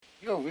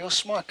You're a real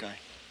smart guy.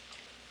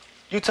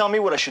 You tell me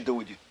what I should do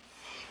with you.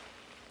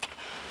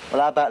 Well,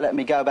 how about letting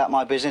me go about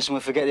my business and we'll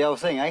forget the whole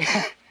thing, eh?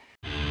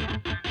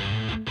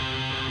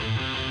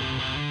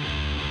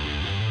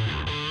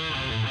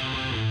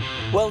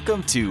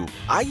 Welcome to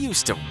I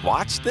Used to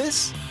Watch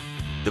This,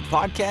 the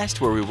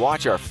podcast where we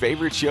watch our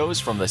favorite shows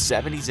from the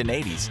 70s and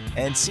 80s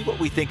and see what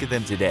we think of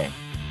them today.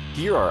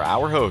 Here are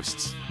our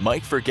hosts,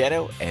 Mike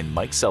Forgetto and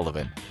Mike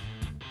Sullivan.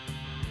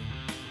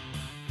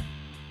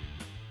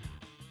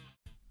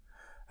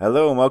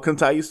 Hello and welcome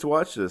to I Used to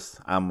Watch This.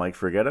 I'm Mike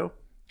Forgetto.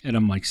 And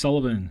I'm Mike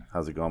Sullivan.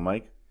 How's it going,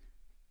 Mike?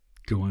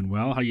 Going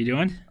well. How you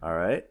doing? All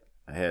right.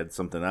 I had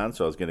something on,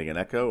 so I was getting an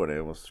echo, and I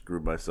almost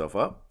screwed myself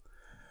up.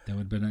 That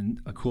would have been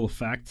a cool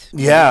effect.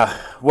 Yeah.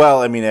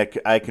 Well, I mean,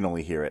 I can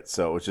only hear it,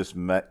 so it was just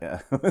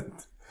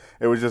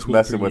it was just Cool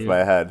messing for with you.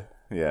 my head.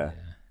 Yeah.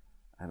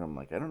 And I'm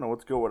like, I don't know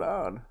what's going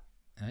on.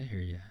 I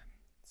hear you.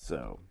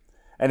 So,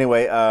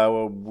 anyway,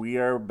 we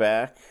are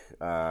back.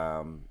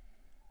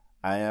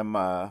 I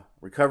am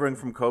recovering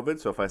from COVID,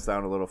 so if I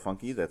sound a little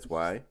funky, that's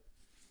why.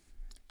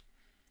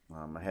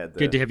 I had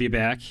Good to have you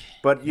back.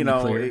 But, you in the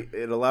know, clear.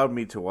 it allowed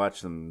me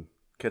to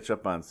catch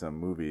up on some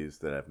movies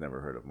that I've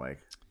never heard of, Mike.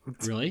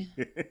 Really?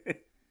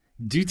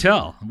 Do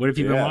tell. What have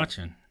you been Yeah.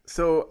 watching?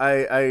 So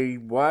I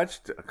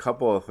watched a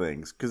couple of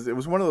things because it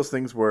was one of those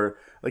things where,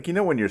 like, you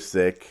know, when you're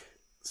sick,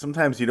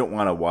 sometimes you don't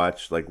want to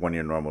watch, like, one of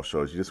your normal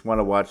shows. You just want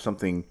to watch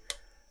something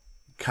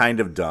kind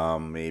of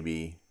dumb,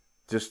 maybe.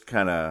 Just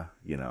kind of,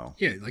 you know.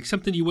 Yeah, like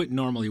something you wouldn't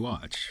normally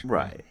watch.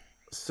 Right.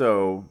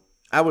 So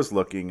I was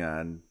looking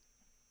on,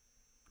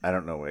 I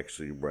don't know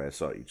actually where I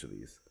saw each of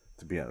these,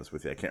 to be honest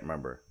with you. I can't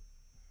remember.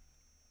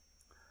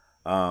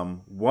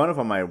 One of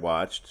them I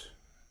watched,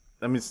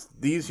 I mean,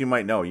 these you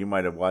might know, you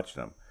might have watched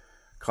them,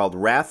 called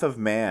Wrath of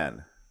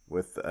Man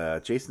with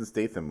Jason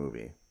Statham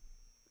movie.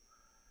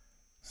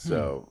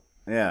 So,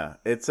 yeah,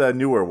 it's a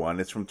newer one.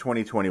 It's from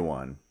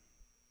 2021.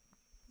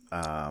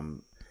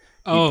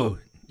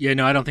 Yeah,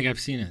 no, I don't think I've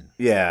seen it.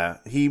 Yeah,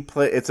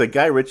 it's a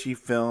Guy Ritchie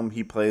film.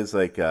 He plays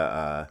like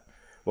well,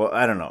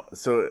 I don't know.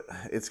 So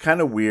it's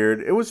kind of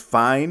weird. It was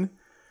fine.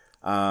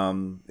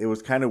 It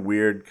was kind of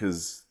weird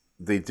because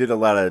they did a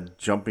lot of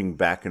jumping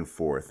back and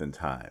forth in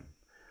time.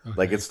 Okay.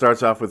 Like it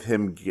starts off with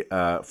him.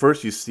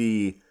 First, you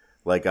see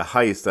like a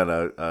heist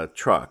on a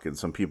truck, and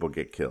some people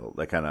get killed,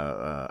 like on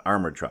a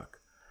armored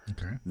truck.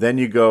 Okay. Then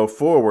you go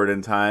forward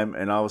in time,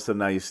 and all of a sudden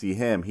now you see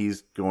him.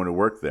 He's going to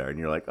work there, and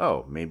you're like,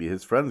 oh, maybe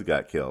his friends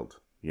got killed.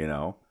 You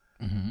know.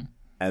 Mm-hmm.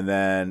 And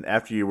then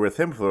after you're with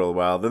him for a little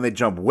while, then they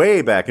jump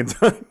way back in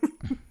time.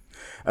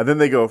 And then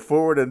they go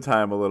forward in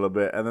time a little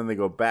bit. And then they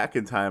go back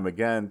in time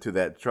again to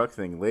that truck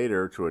thing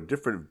later to a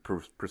different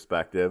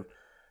perspective.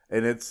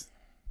 And it's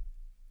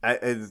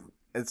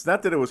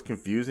not that it was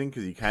confusing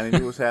because you kind of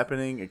knew what was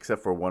happening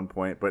except for one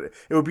point. But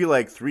it would be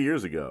like 3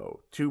 years ago,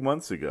 2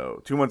 months ago,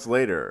 2 months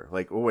later.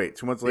 Like, oh, wait,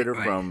 2 months later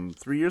from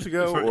 3 years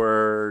ago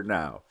or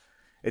now?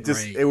 It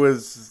just, Right. it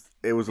was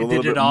a little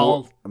Did bit it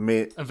all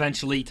more.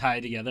 eventually tie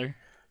together?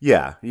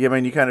 Yeah. I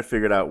mean, you kind of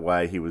figured out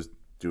why he was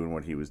doing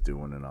what he was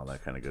doing and all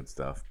that kind of good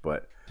stuff.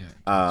 But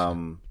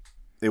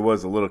it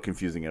was a little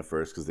confusing at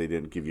first because they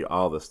didn't give you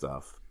all the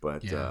stuff.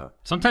 But Yeah.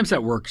 Sometimes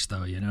that works,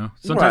 though, you know?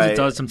 Sometimes Right. it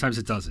does, sometimes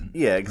it doesn't.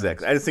 yeah,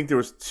 exactly. I just think there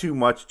was too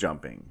much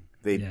jumping.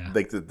 They Yeah.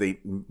 they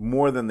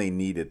more than they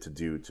needed to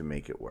do to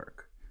make it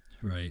work.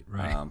 Right.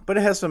 But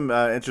it has some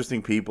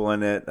interesting people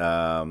in it.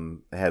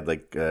 It had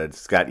like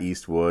Scott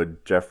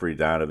Eastwood, Jeffrey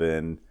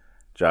Donovan,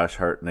 Josh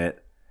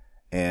Hartnett,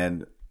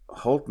 and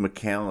Holt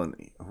McCallum.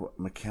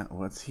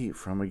 What's he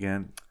from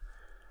again?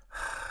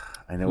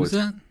 I know Who's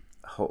it's that?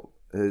 Holt.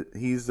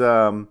 He's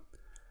from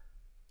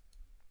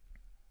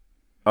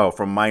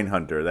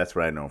Mindhunter. That's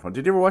what I know him from.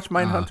 Did you ever watch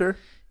Mindhunter?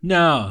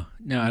 No,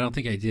 I don't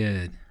think I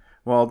did.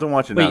 Well, don't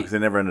watch it now Wait. because they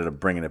never ended up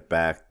bringing it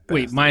back.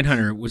 Wait,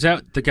 Mindhunter, was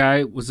that the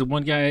guy, was the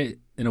one guy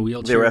in a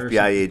wheelchair? They were or FBI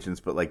something?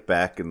 agents, but like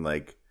back in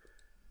like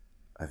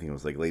I think it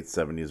was like late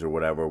 70s or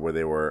whatever, where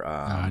they were No,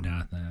 I'm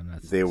not.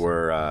 they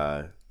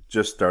were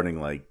just starting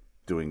like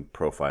doing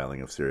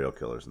profiling of serial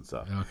killers and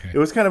stuff. Okay. It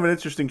was kind of an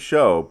interesting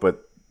show,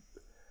 but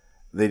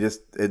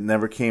it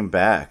never came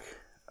back.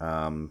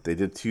 They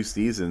did 2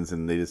 seasons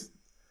and it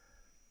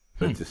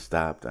just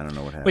stopped. I don't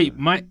know what happened. Wait,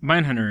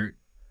 Mindhunter,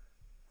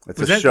 it's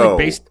was a that show.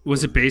 like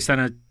was it based on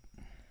a,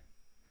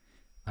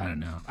 I don't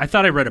know. I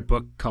thought I read a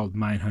book called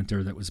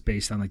Mindhunter that was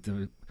based on like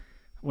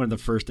one of the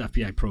first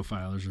FBI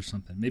profilers or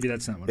something. Maybe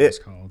that's not what it was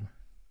called.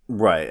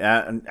 Right.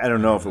 I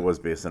don't know if it was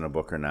based on a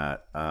book or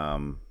not. I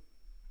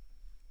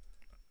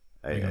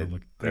gotta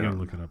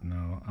look it up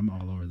now. I'm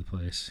all over the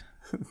place.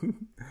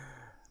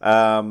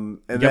 And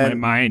I got then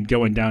my mind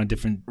going down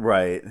different.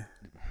 right.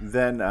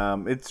 Then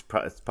it's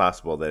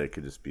possible that it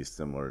could just be a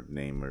similar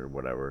name or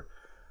whatever.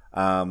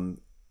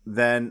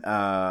 Then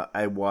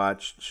I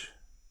watched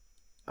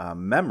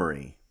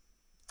Memory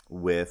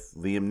with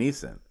Liam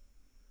Neeson.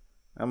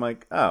 I'm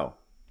like, oh,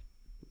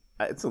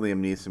 it's a Liam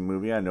Neeson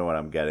movie. I know what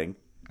I'm getting.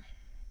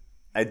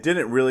 I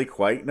didn't really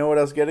quite know what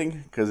I was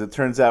getting because it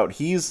turns out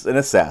he's an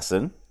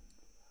assassin.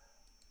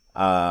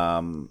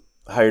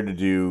 hired to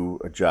do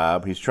a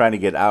job. He's trying to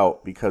get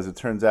out because it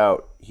turns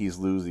out he's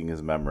losing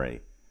his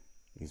memory.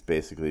 He's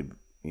basically,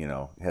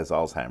 has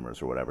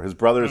Alzheimer's or whatever. His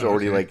brother's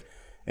already like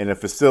in a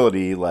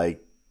facility,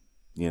 like,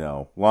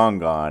 long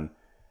gone,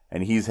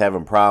 and he's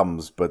having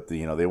problems. But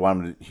they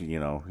want him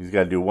to, he's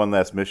got to do one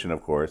last mission,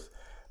 of course.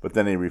 But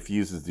then he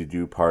refuses to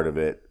do part of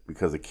it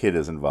because a kid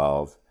is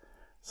involved.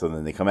 So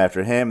then they come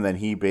after him. And then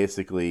he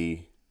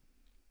basically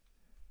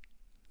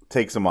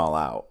takes them all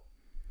out.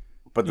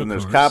 But then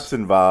there's cops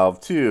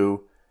involved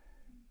too,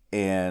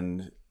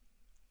 and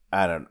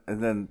and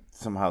then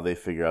somehow they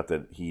figure out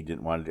that he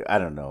didn't want to do. I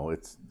don't know.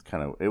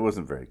 It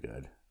wasn't very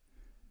good.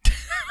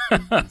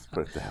 Let's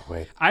put it that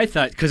way. I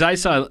thought, because I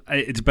saw,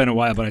 it's been a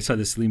while, but I saw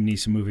this Liam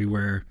Neeson movie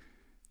where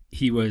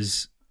he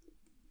was,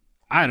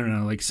 I don't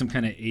know, like some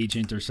kind of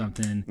agent or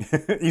something.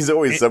 He's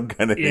always some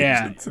kind of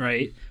agent. Yeah,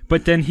 right.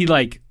 But then he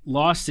like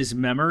lost his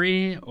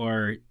memory,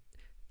 or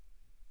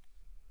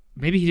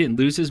maybe he didn't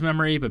lose his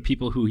memory, but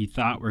people who he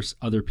thought were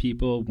other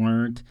people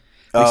weren't.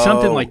 Like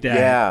something like that.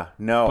 Yeah,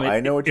 no, but I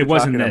know what you're it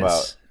wasn't talking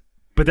this. about.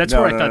 But that's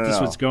where I thought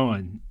this was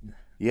going.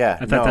 Yeah,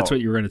 I thought that's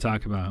what you were going to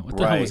talk about. What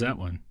the hell was that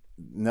one?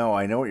 No,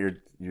 I know what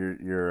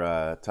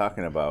you're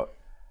talking about.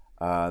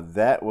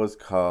 That was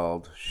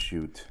called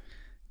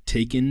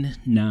Taken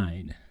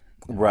 9.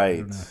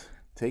 Right,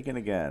 Taken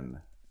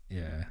Again.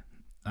 Yeah,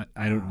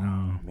 I don't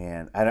know.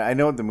 Man, I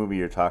know the movie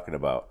you're talking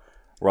about.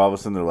 Where all of a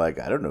sudden they're like,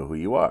 I don't know who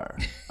you are.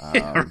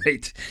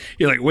 Right.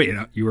 You're like, wait,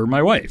 you were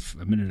my wife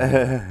a minute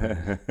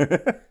ago.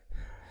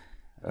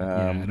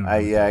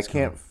 I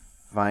can't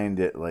find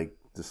it. Like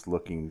just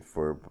looking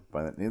for.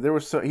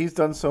 He's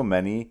done so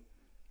many.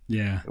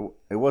 Yeah.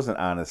 It wasn't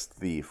Honest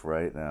Thief,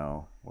 right?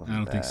 No, I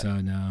don't think so.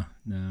 No.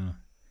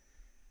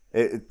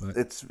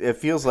 It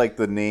feels like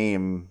the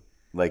name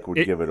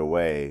would give it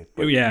away.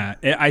 But yeah,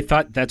 I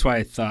thought that's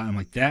why I'm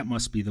like that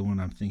must be the one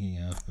I'm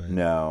thinking of. But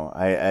no,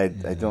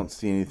 I don't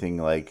see anything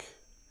like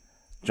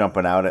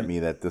jumping out at me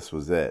that this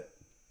was it.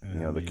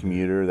 The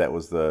commuter, that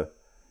was the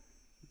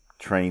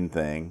train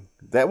thing.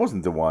 That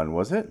wasn't the one,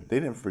 was it? They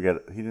didn't forget.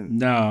 He didn't.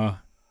 No,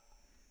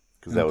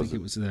 because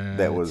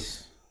that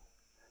was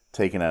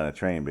taken on a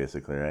train,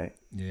 basically, right?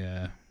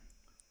 Yeah.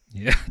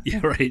 Yeah,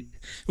 right.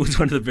 It was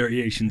one of the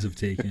variations of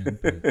Taken.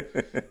 But,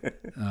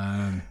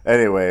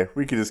 anyway,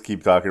 we could just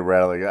keep talking,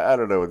 rattling. I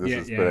don't know what this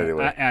is, but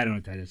anyway. I don't know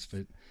what that is,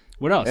 but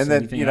what else? And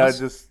then, anything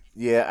else?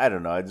 I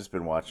don't know. I've just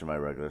been watching my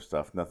regular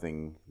stuff.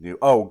 Nothing new.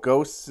 Oh,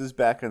 Ghosts is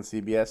back on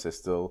CBS. I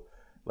still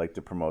like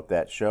to promote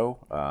that show.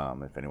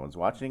 If anyone's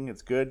watching,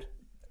 it's good.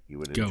 You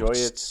would enjoy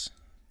it.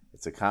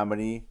 It's a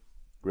comedy,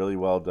 really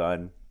well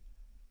done.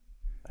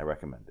 I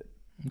recommend it.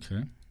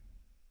 Okay.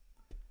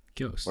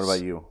 Ghosts. What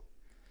about you?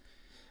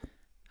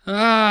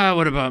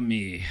 What about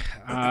me?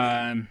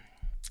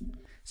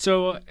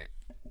 So,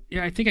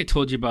 I think I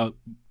told you about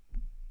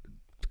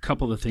a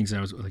couple of the things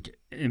I was like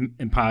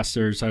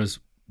Imposters. I was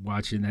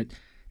watching that.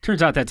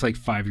 Turns out that's like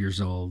 5 years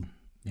old.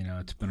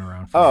 It's been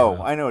around for a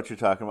while. I know what you're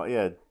talking about.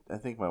 Yeah, I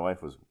think my wife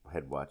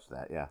had watched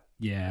that. Yeah.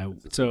 Yeah.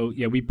 So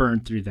we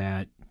burned through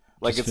that.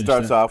 Like it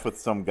starts off with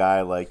some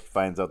guy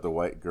finds out the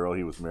white girl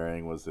he was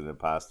marrying was an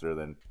imposter,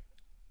 then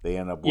they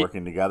end up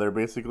working together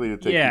basically to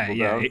take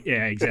people down.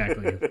 Yeah,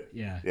 exactly.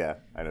 Yeah. Yeah,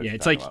 I know. Yeah,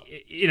 it's like about.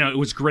 It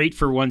was great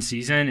for one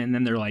season, and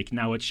then they're like,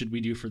 now what should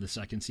we do for the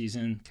second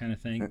season, kind of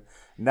thing.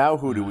 Now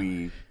who do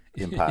we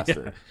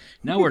imposter? Yeah.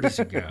 Now where does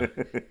it go?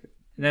 And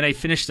then I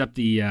finished up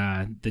the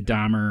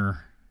Dahmer.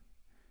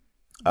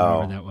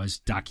 Whatever that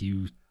was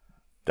docu.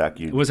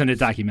 It wasn't a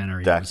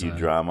documentary.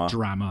 Docudrama.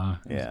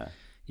 Drama. Yeah.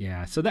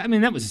 Yeah. So that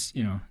was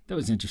that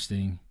was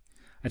interesting.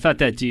 I thought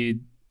that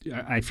dude.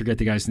 I forget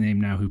the guy's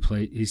name now.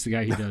 He's the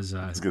guy who does.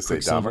 I was gonna say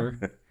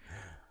Dahmer.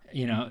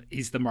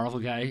 He's the Marvel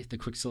guy, the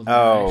Quicksilver.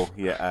 Oh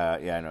guy. yeah,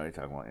 yeah. I know what you're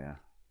talking about. Yeah.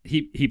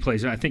 He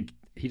plays. I think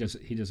he does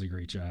a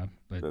great job.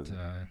 But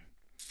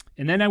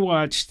and then I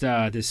watched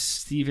this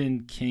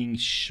Stephen King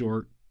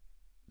short.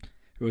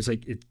 It was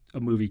like a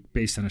movie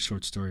based on a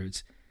short story.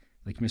 It's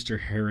like Mr.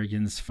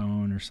 Harrigan's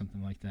Phone or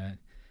something like that.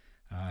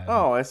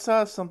 I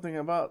saw something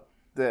about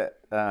that.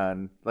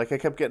 I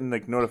kept getting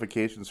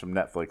notifications from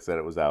Netflix that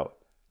it was out.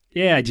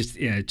 Yeah,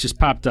 it just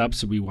popped up,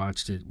 so we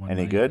watched it one night.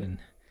 Any good? And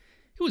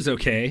it was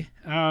okay.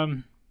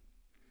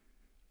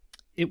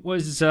 It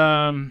was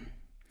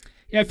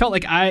I felt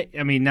like I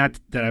mean, not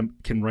that I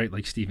can write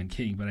like Stephen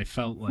King, but I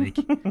felt like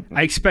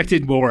I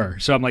expected more.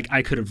 So I'm like,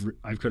 I could have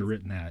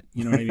written that.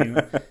 You know what I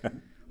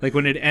mean? Like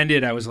when it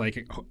ended, I was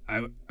like,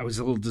 I was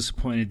a little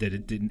disappointed that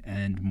it didn't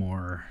end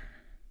more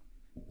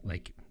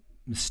like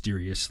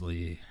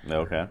mysteriously.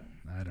 Okay.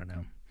 I don't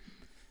know,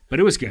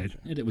 but it was good.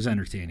 It was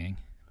entertaining.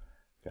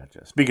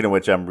 Gotcha. Speaking of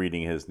which, I'm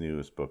reading his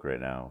newest book right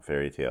now,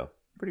 Fairy Tale.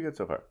 Pretty good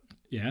so far.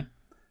 Yeah.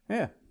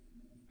 Yeah.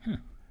 Huh.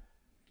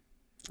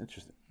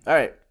 Interesting. All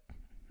right.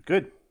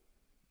 Good.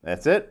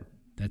 That's it?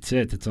 That's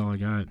it. That's all I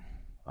got.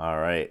 All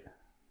right.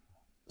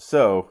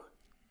 So,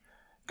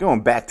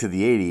 going back to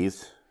the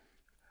 80s.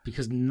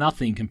 Because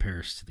nothing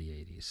compares to the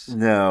 80s.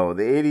 No,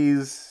 the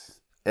 80s,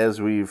 as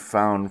we've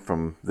found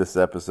from this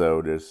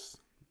episode,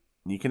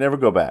 you can never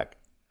go back.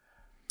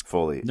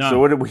 fully. No. So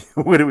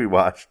what did we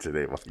watch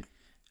today, Mike?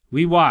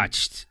 We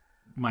watched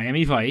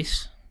Miami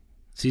Vice,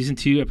 season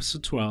 2,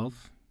 episode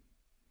 12.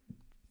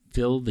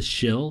 Phil the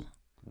Shill.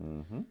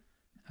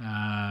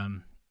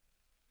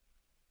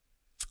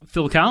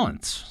 Phil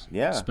Collins.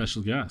 Yeah.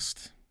 Special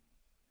guest.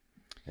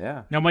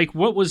 Yeah. Now, Mike,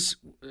 what was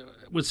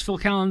Phil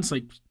Collins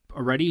like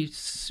already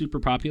super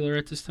popular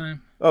at this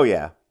time? Oh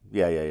yeah.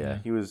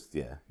 He was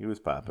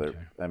popular. Okay.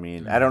 I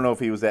mean, I don't know if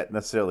he was at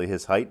necessarily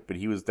his height, but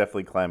he was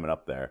definitely climbing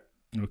up there.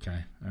 Okay.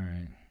 All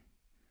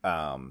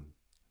right.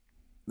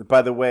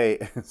 By the way,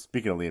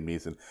 speaking of Liam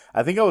Neeson,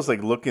 I think I was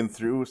like looking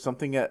through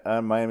something at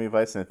Miami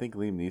Vice, and I think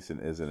Liam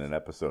Neeson is in an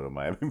episode of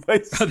Miami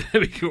Vice.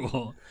 That'd be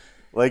cool.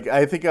 Like,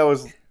 I think I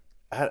was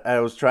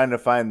trying to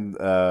find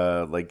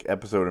like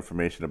episode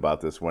information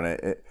about this one.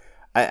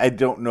 I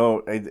don't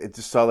know. I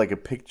just saw like a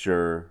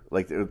picture,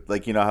 like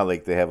you know how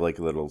like they have like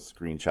little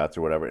screenshots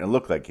or whatever, and it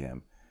looked like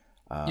him.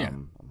 Yeah.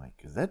 I'm like,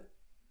 is that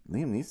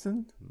Liam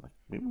Neeson? I'm like,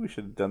 maybe we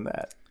should have done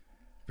that.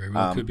 Very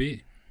well could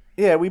be.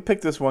 Yeah, we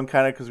picked this one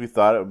kind of because we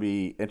thought it would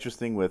be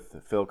interesting with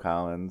Phil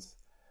Collins,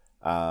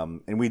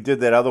 and we did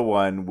that other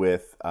one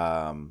with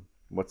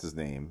what's his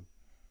name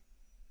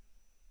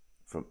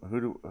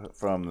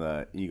from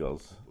the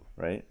Eagles,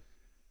 right?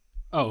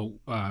 Oh,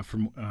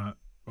 from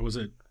what was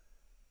it?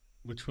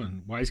 Which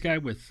one? Wise Guy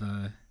with?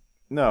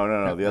 No,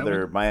 the that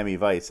other one? Miami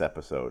Vice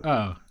episode.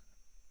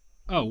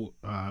 Who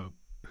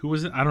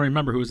was it? I don't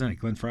remember who was in it.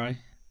 Glenn Fry.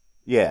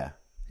 Yeah,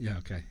 Yeah.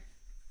 Okay.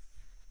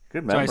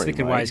 good So memory. I was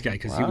thinking Mike. Wise Guy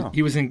because Wow.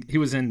 he was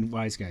in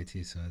Wise Guy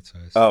too. So that's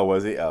what I was. Oh,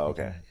 was he? Oh,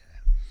 okay.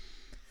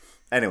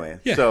 Yeah. Anyway,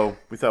 Yeah. so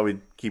we thought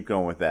we'd keep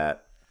going with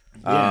that.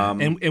 Yeah.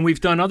 And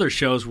we've done other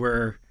shows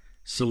where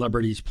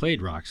celebrities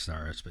played rock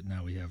stars, but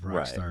now we have rock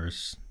Right.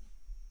 stars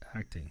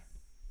acting.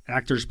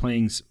 Actors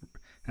playing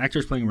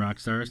rock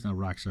stars. Now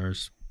rock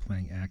stars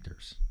playing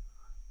actors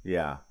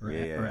Yeah, or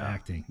yeah.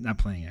 acting, not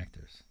playing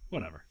actors.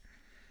 Whatever.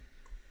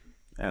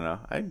 I don't know.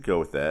 I'd go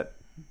with that.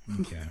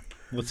 Okay,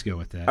 let's go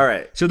with that. All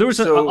right. So there was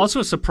So- also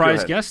a surprise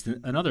go ahead. guest,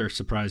 another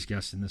surprise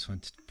guest in this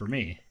one for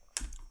me.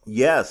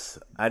 Yes,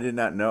 I did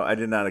not know. I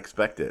did not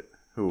expect it.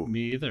 Who?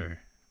 Me either.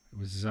 It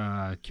was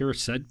Kira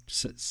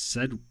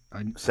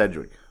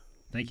Cedric.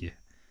 thank you.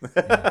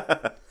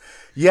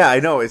 Yeah, I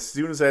know. As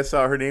soon as I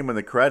saw her name in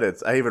the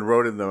credits, I even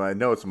wrote in my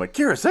notes. I'm like,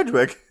 Kira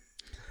Sedgwick.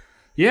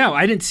 Yeah,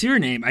 I didn't see her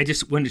name. I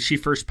just when she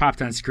first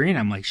popped on screen,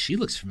 I'm like, she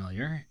looks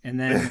familiar. And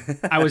then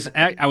I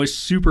was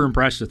super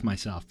impressed with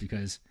myself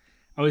because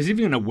I was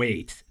even gonna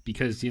wait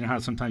because you know how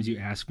sometimes you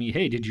ask me,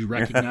 hey, did you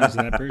recognize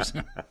that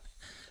person?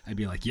 I'd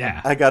be like,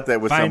 yeah. I got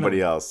that with Finally.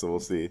 somebody else, so we'll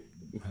see.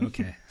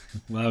 Okay.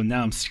 Well,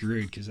 now I'm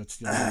screwed because that's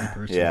the only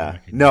person. I Yeah.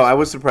 recognize. No, I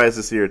was surprised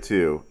to see her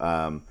too.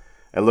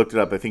 I looked it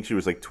up. I think she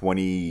was like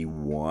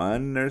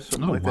 21 or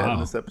something Oh, like that in wow.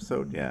 this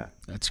episode. Yeah.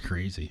 That's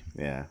crazy.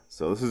 Yeah.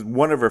 So this is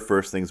one of her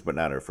first things, but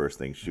not her first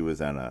thing. She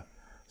was on a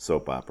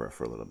soap opera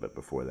for a little bit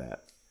before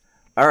that.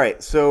 All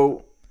right.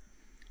 So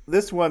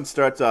this one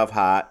starts off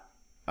hot.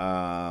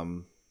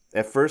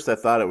 At first, I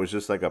thought it was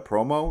just like a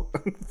promo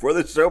for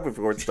the show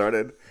before it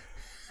started.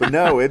 But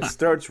no, it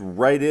starts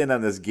right in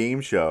on this game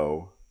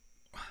show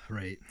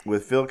Right.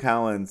 with Phil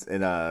Collins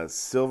in a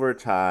silver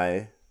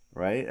tie,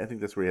 right? I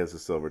think that's where he has a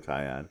silver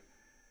tie on.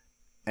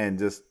 And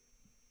just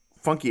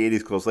funky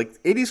 80s clothes. Like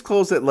 80s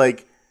clothes that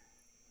like,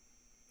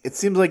 it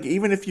seems like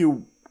even if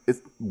you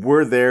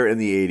were there in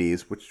the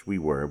 80s, which we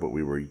were, but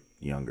we were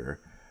younger,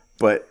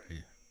 but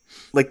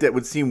like that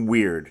would seem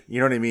weird. You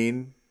know what I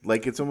mean?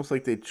 Like it's almost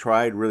like they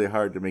tried really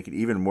hard to make it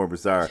even more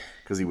bizarre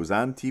because he was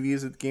on TV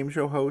as a game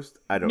show host.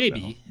 I don't know.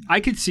 Maybe I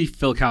could see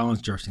Phil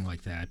Collins dressing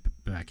like that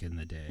back in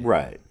the day.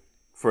 Right.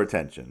 For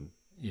attention.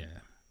 Yeah.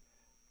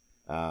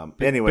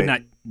 Anyway. but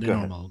not the go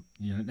ahead. normal.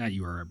 You know, not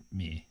you or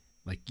me.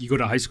 Like you go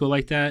to high school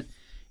like that,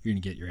 you're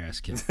gonna get your ass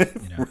kicked. You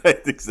know.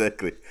 Right,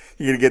 exactly.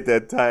 You're going to get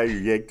that tie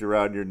yanked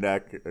around your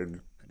neck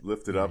and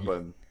lifted up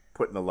and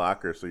put in the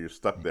locker so you're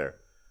stuck there.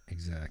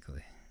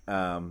 Exactly.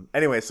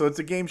 Anyway, so it's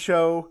a game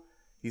show.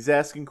 He's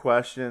asking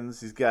questions.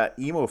 He's got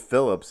Emo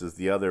Phillips as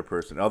the other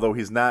person. Although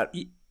he's not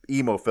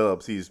Emo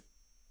Phillips, he's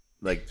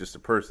like just a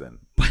person.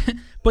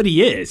 But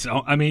he is.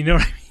 I mean, you know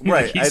what I mean?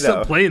 Right, Like, he's I still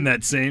know. playing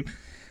that same.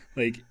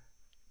 Like,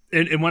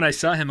 and when I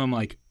saw him, I'm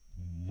like,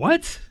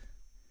 what?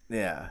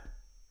 Yeah.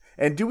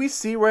 And do we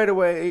see right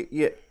away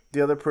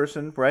the other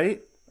person,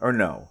 right? Or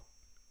no?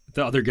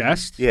 The other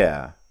guest?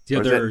 Yeah. The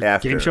Or is other it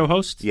after? game show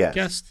host? Yes.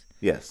 Guest?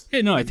 Yes. Yeah,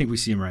 no, I think we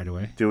see him right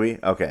away. Do we?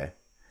 Okay.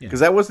 Yeah.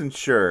 Because I wasn't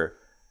sure.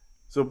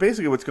 So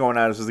basically what's going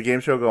on is there's a game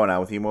show going on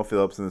with Emo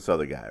Phillips and this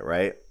other guy,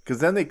 right? Because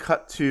then they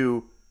cut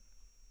to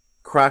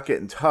Crockett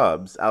and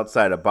Tubbs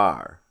outside a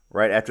bar,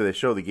 right? After they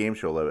show the game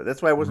show a little bit.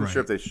 That's why I wasn't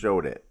sure if they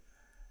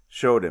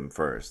showed him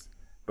first.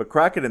 But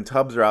Crockett and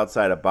Tubbs are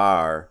outside a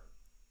bar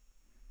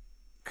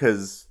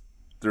because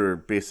they're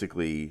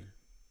basically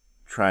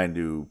trying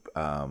to,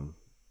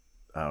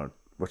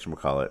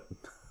 whatchamacallit?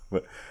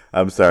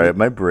 I'm sorry,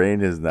 my brain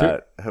has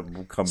not come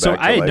back So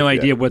to I had life no yet.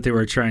 idea what they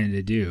were trying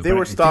to do. They but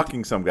were I think-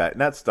 stalking some guy.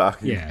 Not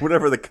stalking. Yeah.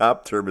 Whatever the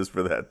cop term is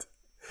for that.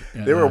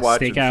 They were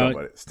watching stakeout,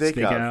 somebody.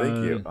 Stakeout.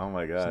 Thank you. stakeout, Oh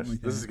my gosh. something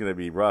like This that. is going to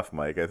be rough,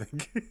 Mike, I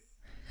think.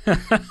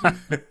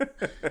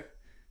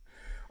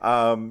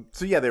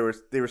 So yeah, they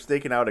were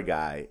staking out a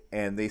guy,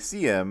 and they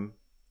see him.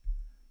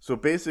 So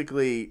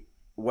basically,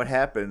 what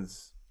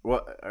happens?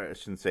 Well, I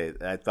shouldn't say.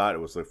 I thought it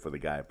was look for the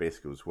guy.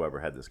 Basically, it was whoever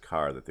had this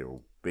car that they were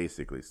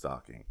basically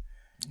stalking.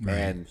 Right.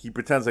 And he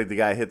pretends like the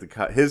guy hit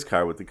his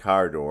car with the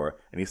car door,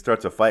 and he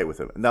starts a fight with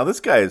him. Now this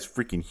guy is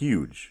freaking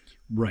huge.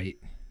 Right.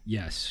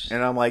 Yes.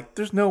 And I'm like,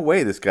 there's no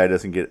way this guy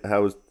doesn't get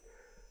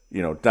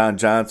Don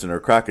Johnson or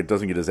Crockett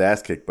doesn't get his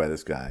ass kicked by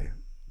this guy.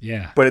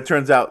 Yeah. But it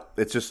turns out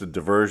it's just a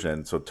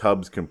diversion, so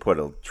Tubbs can put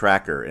a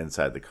tracker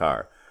inside the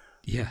car.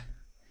 Yeah.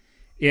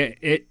 Yeah.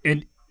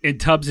 And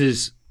Tubbs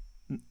is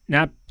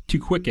not too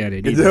quick at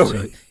it either.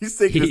 So He's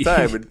taking his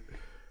time. And,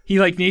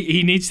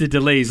 he needs to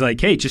delay. He's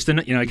like, hey, just he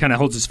kind of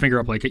holds his finger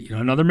up like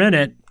another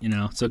minute.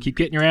 So keep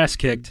getting your ass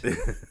kicked.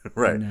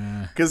 right?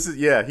 Because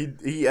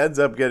he ends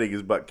up getting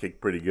his butt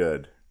kicked pretty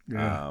good.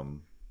 Yeah.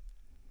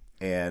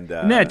 And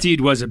that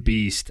dude was a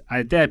beast.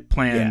 That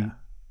plan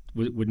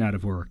would not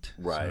have worked.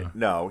 Right? So.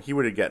 No, he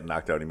would have gotten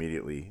knocked out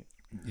immediately.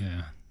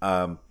 Yeah.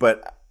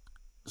 But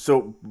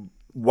so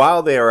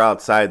while they are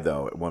outside,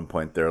 though, at one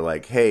point they're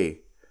like, hey.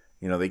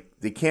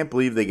 They can't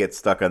believe they get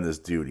stuck on this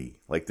duty.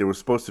 Like there was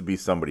supposed to be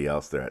somebody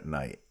else there at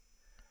night.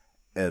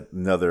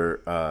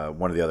 Another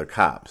one of the other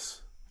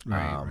cops.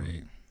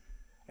 Right.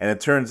 And it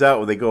turns out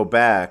when they go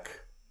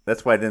back,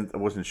 that's why I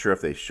wasn't sure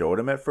if they showed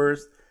him at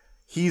first.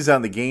 He's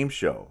on the game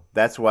show.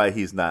 That's why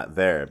he's not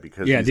there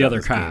because he's the on other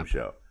this cop. game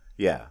show.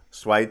 Yeah,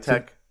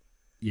 Swiatek.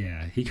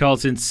 Yeah, he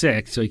calls in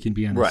sick so he can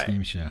be on this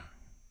game show.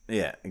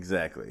 Yeah,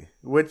 exactly.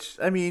 Which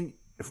I mean,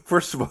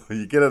 first of all,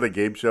 you get on a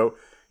game show.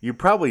 You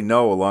probably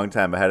know a long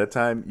time ahead of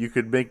time. You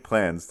could make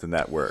plans to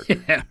not work.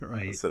 Yeah,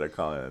 right. Instead of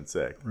calling in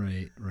sick.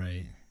 Right.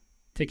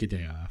 Take a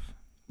day off.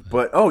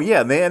 But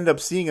and they end up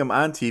seeing him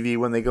on TV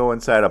when they go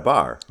inside a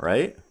bar,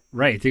 right?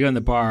 Right. They go in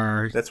the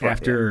bar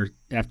after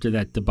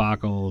that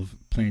debacle of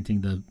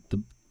planting the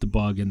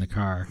bug in the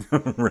car.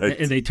 Right.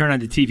 And they turn on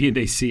the TV and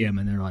they see him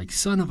and they're like,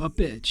 son of a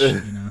bitch.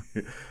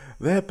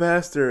 That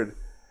bastard.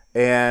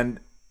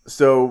 And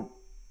so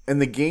in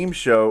the game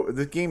show,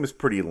 the game is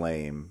pretty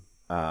lame.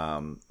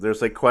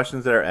 There's like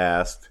questions that are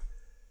asked,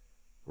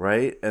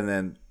 right? And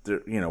then,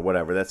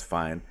 whatever, that's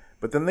fine.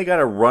 But then they got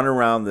to run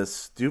around this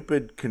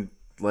stupid,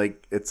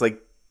 it's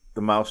like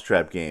the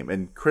mousetrap game.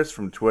 And Chris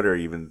from Twitter,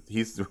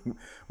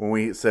 when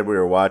we said we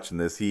were watching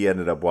this, he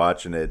ended up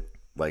watching it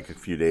like a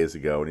few days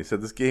ago. And he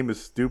said, this game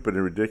is stupid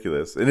and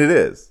ridiculous. And it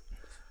is.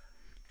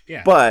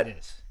 Yeah, but, it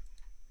is.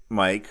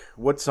 Mike,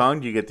 what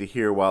song do you get to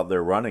hear while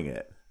they're running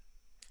it?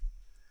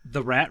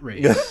 The Rat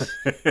Race.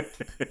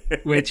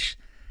 Which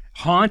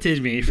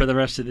haunted me for the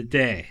rest of the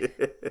day.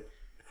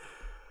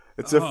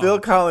 It's a Phil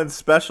Collins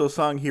special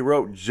song he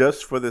wrote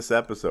just for this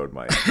episode,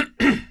 Mike.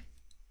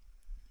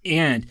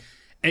 and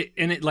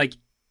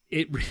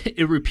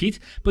it repeats,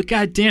 but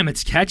goddamn,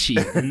 it's catchy.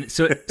 And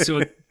so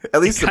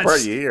at least the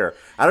part you hear.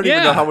 I don't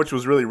even know how much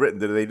was really written.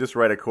 Did they just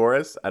write a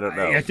chorus? I don't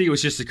know. I think it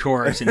was just a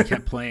chorus, and it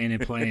kept playing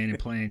and playing and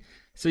playing.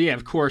 So yeah,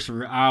 of course,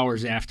 for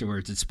hours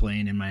afterwards, it's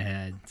playing in my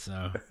head.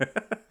 So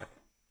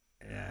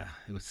yeah,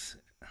 it was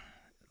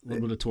a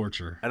little bit of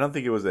torture. I don't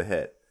think it was a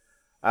hit.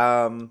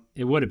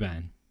 It would have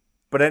been.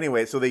 But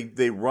anyway, so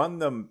they run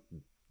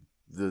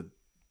the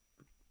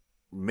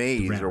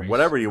maze or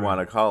whatever you want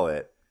to call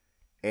it,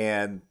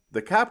 and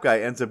the cop guy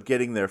ends up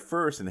getting there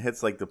first and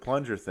hits like the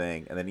plunger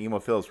thing, and then Emo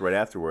Phillips right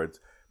afterwards.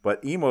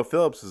 But Emo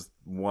Phillips is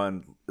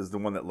the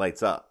one that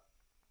lights up,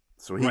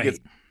 so he gets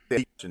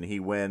and he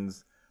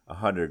wins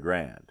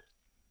 $100,000.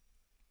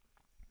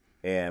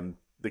 And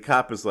the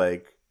cop is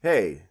like,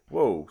 "Hey,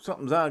 whoa,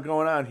 something's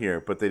going on here,"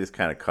 but they just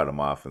kind of cut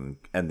him off and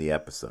end the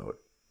episode.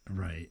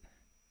 Right.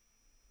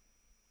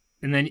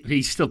 And then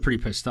he's still pretty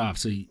pissed off,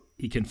 so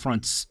he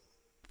confronts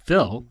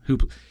Phil,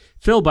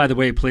 Phil, by the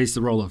way, plays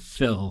the role of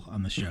Phil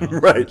on the show.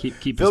 Right. So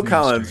keep Phil his name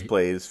Collins straight.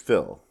 plays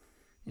Phil.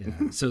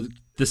 Yeah. So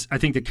I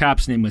think the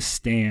cop's name was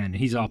Stan.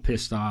 He's all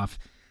pissed off,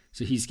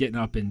 so he's getting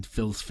up in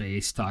Phil's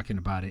face talking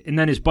about it. And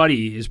then his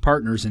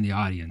partner's in the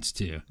audience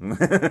too.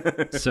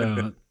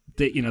 So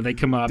they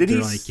come up.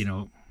 They're like,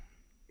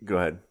 Go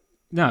ahead.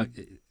 No.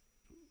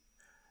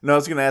 No, I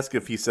was going to ask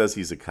if he says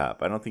he's a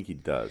cop. I don't think he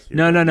does.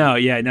 No.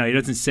 Yeah, no, he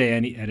doesn't say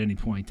at any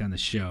point on the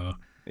show.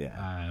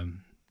 Yeah.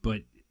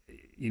 But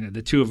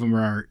the two of them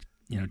are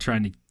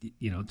trying to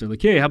they're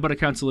like, hey, how about a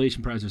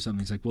consolation prize or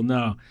something? He's like, well,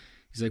 no.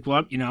 He's like,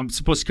 well, I'm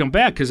supposed to come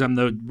back because I'm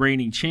the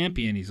reigning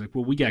champion. He's like,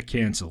 well, we got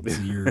canceled,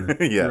 so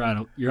you're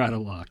out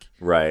of luck.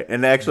 Right.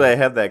 And actually, I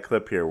have that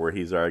clip here where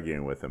he's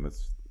arguing with him.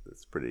 It's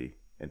pretty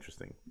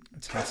interesting.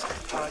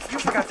 You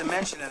forgot to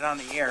mention it on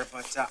the air,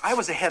 but I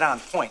was ahead on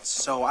points,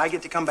 so I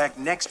get to come back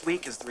next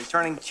week as the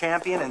returning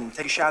champion and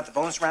take a shot at the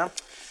bonus round.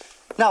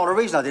 No, the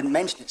reason I didn't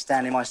mention it,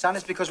 Stanley, my son,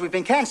 is because we've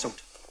been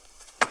cancelled.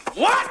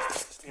 What?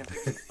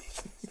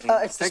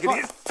 It's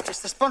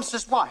the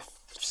sponsor's wife.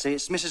 See,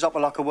 it's Mrs.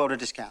 Opperlocker World of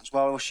Discounts.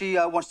 Well, she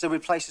wants to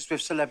replace us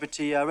with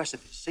celebrity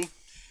recipes, see?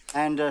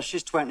 And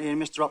she's 20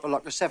 and Mr.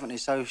 Opperlocker's 70,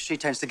 so she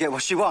tends to get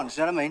what she wants,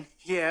 you know what I mean?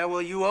 Yeah,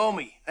 well, you owe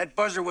me. That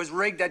buzzer was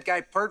rigged, that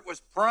guy Pert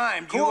was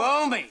primed. You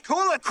owe me.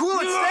 Cool it, Stan. Cool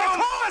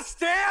it,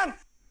 Stan!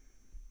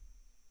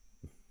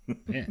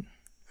 Man,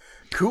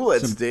 Cool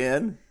it,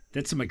 Stan.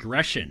 that's some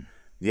aggression.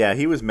 Yeah,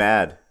 he was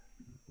mad,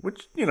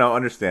 which,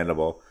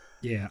 understandable.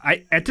 Yeah,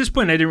 at this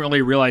point I didn't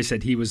really realize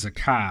that he was a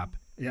cop.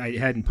 I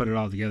hadn't put it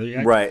all together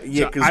yet. Right,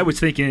 yeah, So 'cause- I was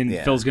thinking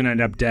yeah. Phil's going to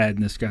end up dead,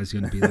 and this guy's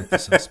going to be like the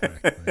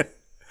suspect. But,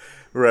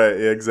 Right,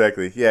 yeah,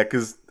 exactly. Yeah,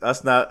 because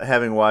us not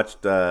having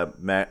watched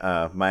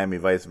Miami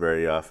Vice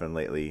very often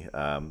lately,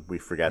 we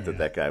forgot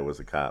that guy was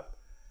a cop.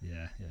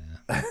 yeah.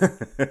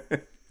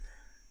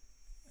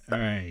 All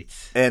right.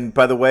 And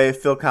by the way,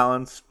 Phil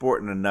Collins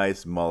sporting a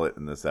nice mullet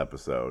in this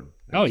episode.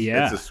 Oh,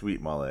 yeah. It's a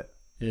sweet mullet.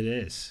 It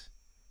is.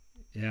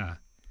 Yeah.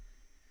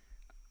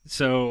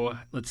 So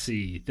let's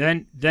see.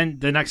 Then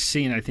the next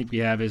scene I think we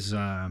have is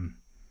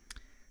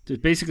there's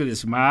basically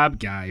this mob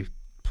guy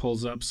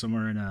pulls up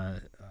somewhere in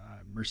a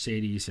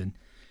Mercedes, and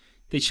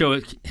they show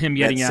him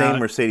getting that same out.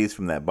 Mercedes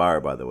from that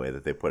bar, by the way,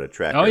 that they put a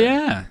tracker Oh in.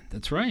 yeah,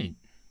 that's right.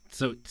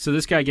 So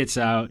this guy gets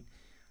out,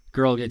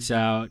 girl gets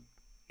out,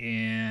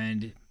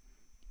 and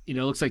it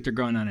looks like they're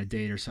going on a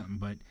date or something.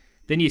 But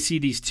then you see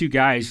these two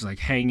guys like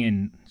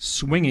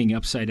swinging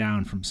upside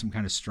down from some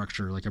kind of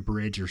structure, like a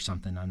bridge or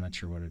something. I'm not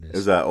sure what it It was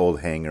is. that old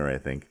hangar, I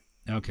think,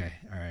 Okay,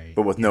 all right.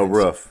 but with no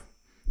roof.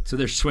 So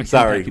they're swinging.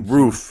 Sorry, back and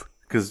roof,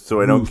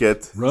 so I don't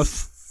get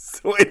Roof.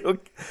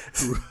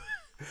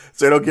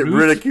 so I don't get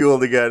Roof?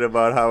 ridiculed again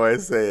about how I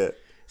say it.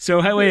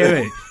 So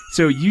wait.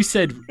 So you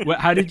said what?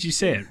 How did you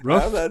say it?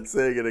 Roof. I'm not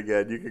saying it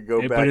again. You can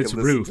go Yeah, back but and it's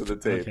listen roof. to the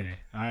tape. Okay,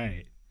 all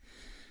right.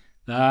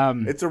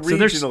 It's a so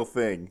there's- regional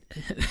thing.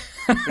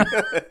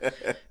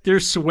 They're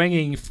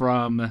swinging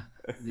from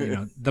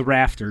the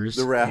rafters.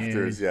 The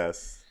rafters, and,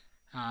 yes.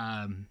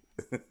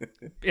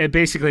 and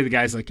basically the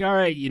guy's like, all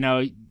right,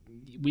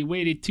 we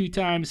waited 2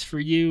 times for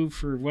you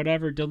for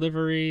whatever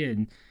delivery,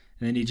 and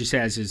then he just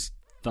has his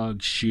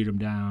thugs shoot him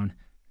down,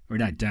 or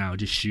not down,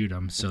 just shoot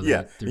him. So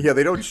Yeah, that they're- yeah.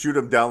 They don't shoot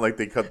them down like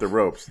they cut the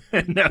ropes.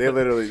 No. They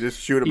literally just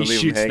shoot them he and leave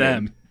shoots them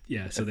hanging. them.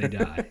 Yeah, so they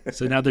die.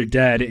 So now they're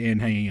dead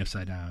and hanging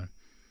upside down.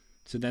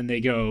 So then they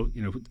go,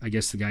 I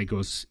guess the guy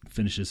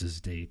finishes his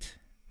date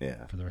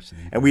Yeah, for the rest of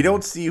the evening. and we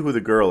don't see who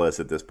the girl is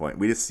at this point.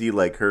 We just see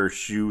like her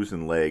shoes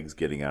and legs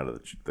getting out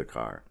of the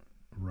car.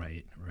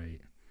 Right.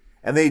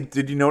 And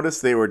did you notice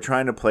they were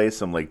trying to play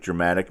some like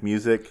dramatic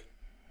music,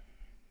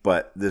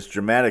 but this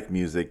dramatic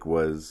music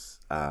was,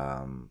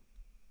 all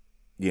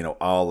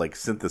like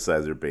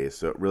synthesizer based,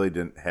 so it really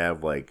didn't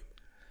have like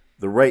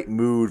the right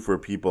mood for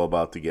people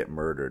about to get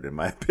murdered. In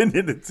my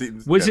opinion, it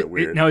seems Was kinda it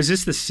weird. now? Is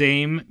this the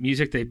same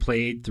music they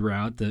played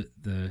throughout the?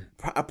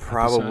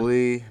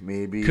 Probably,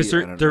 maybe, Because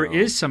I don't there know.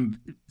 is some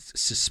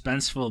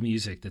suspenseful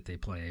music that they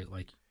play,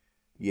 like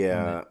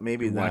Yeah,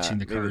 maybe you're watching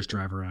not. the cars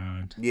drive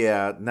around.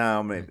 Yeah,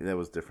 no, maybe that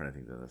was different. I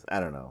think than this. I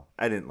don't know.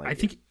 I didn't like.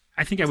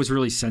 I think I was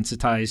really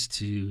sensitized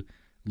to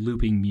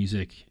looping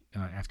music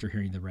after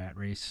hearing the Rat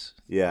Race.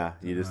 Yeah,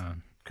 you just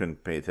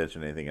couldn't pay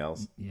attention to anything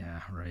else.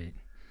 Yeah, right.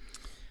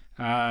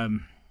 All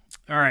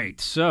right,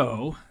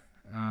 so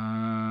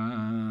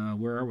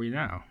where are we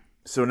now?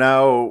 So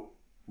now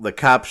the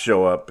cops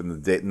show up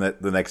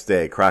the next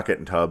day. Crockett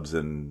and Tubbs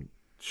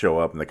show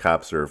up, and the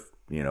cops are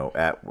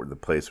at the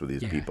place where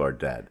these people are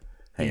dead.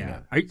 Hanging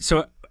Yeah.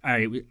 on.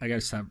 I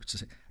gotta stop.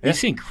 Are you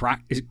saying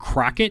Is it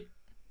Crockett?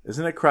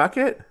 Isn't it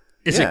Crockett?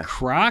 Is Yeah. it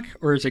Croc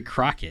or is it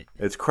Crockett?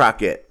 It's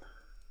Crockett.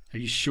 Are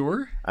you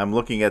sure? I'm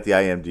looking at the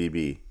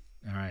IMDb.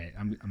 All right,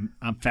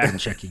 I'm fact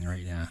checking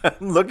right now.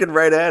 I'm looking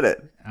right at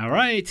it. All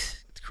right,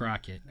 it's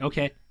Crockett.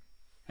 Okay,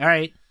 all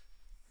right.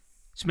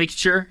 Just making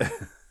sure.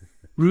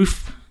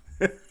 Roof.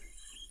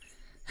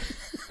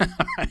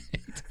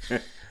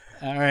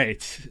 All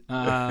right.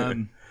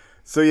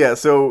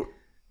 So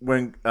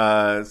when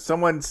I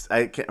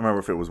can't remember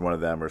if it was one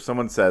of them or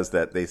someone says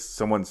that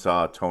someone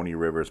saw Tony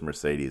Rivers'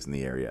 Mercedes in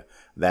the area.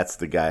 That's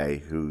the guy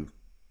who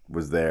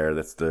was there.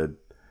 That's the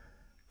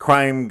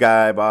crime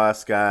guy,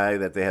 boss guy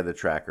that they had the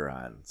tracker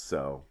on.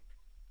 So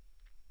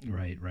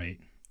Right.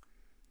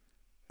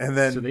 and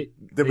then So they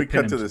we pin cut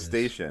him to to the this.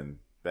 station,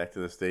 back to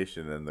the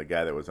station, and the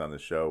guy that was on the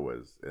show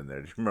was in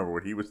there. Do you remember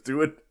what he was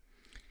doing?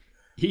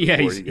 Yeah,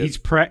 Before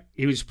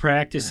he was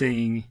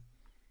practicing.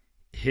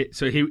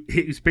 So he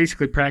was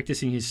basically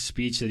practicing his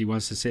speech that he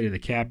wants to say to the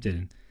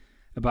captain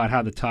about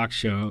how the talk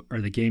show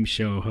or the game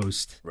show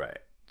host Right.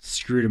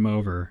 screwed him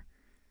over,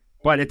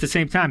 but at the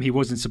same time he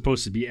wasn't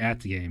supposed to be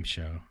at the game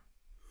show.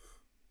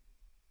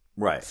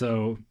 Right.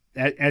 So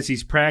as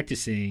he's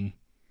practicing,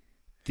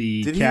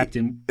 the Did he-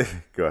 captain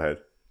Go ahead.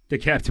 the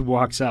captain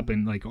walks up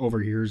and like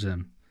overhears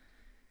him,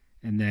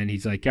 and then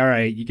he's like, "All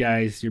right, you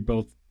guys, you're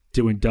both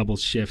doing double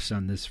shifts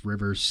on this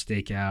Rivers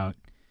stakeout,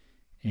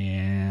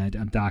 and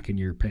I'm docking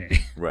your pay."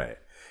 Right.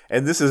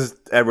 And this is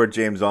Edward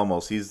James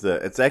Olmos.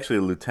 It's actually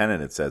a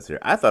lieutenant, it says here.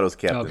 I thought it was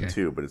captain Okay.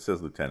 too, but it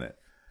says lieutenant.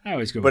 I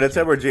always go, But with it's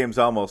Edward James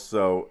Olmos,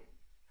 so,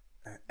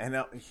 and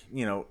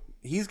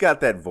he's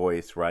got that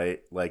voice,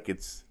 right? Like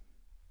it's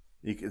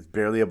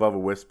barely above a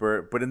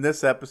whisper. But in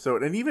this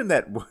episode, and even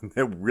that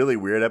really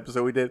weird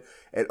episode we did,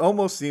 it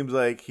almost seems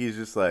like he's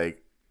just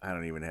like, I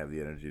don't even have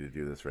the energy to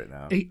do this right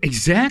now.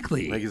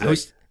 Exactly. Like he's I like,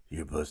 was-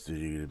 you're busted.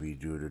 You're gonna be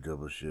doing a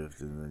double shift,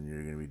 and then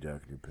you're gonna be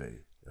docking your pay.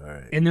 All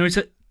right. and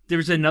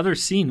there's another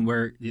scene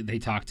where they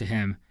talk to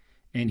him,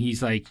 and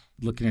he's like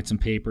looking at some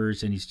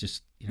papers, and he's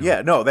just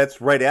Yeah, no,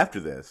 that's right after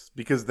this,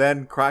 because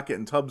then Crockett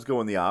and Tubbs go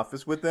in the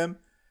office with them,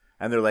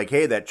 and they're like,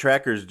 "Hey, that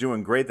tracker's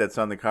doing great. That's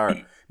on the car."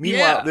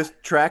 Meanwhile, this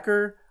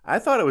tracker, I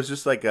thought it was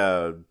just like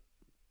a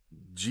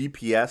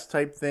GPS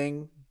type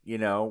thing,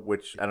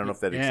 which I don't know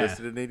if that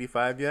existed in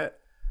 '85 yet.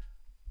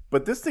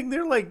 But this thing,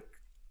 they're like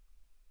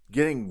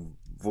getting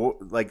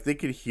like they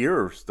could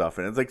hear stuff,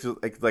 and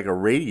it's like a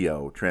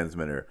radio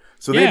transmitter.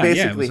 So they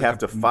basically have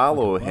to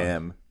follow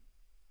him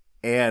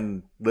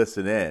and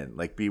listen in,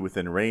 like be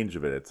within range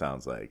of it. It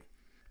sounds like.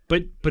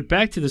 But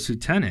back to this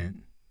lieutenant.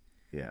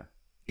 Yeah.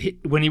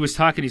 When he was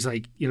talking, he's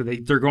like,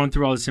 they're going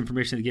through all this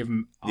information. They give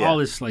him all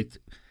this, like,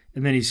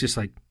 and then he's just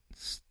like,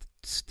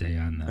 stay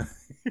on them.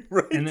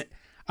 Right. And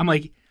I'm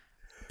like,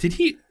 did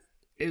he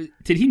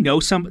know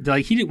something?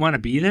 Like, he didn't want to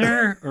be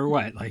there or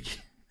what? Like,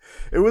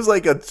 it was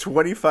like a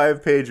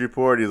 25-page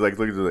report. He's like,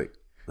 looking at it like,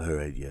 all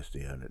right, yes,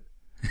 stay on it.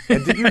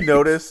 And did you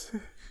notice?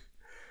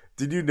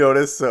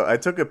 So I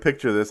took a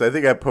picture of this. I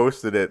think I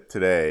posted it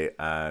today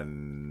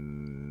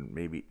on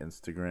maybe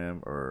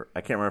Instagram, or I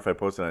can't remember if I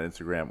posted it on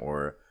Instagram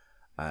or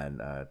on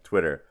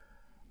Twitter.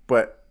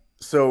 But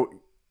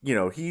so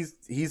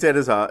he's at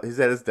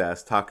his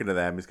desk talking to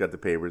them. He's got the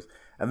papers,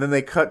 and then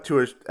they cut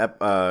to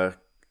a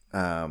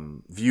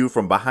view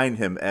from behind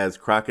him as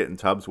Crockett and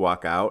Tubbs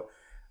walk out.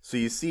 So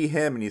you see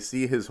him and you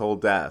see his whole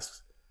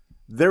desk.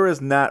 There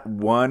is not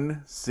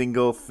one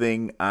single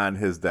thing on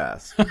his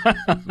desk.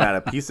 Not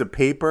a piece of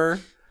paper,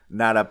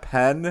 not a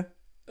pen.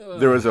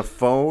 There was a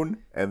phone,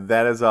 and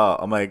that is all.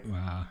 I'm like,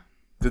 wow.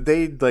 Did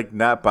they like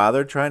not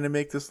bother trying to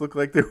make this look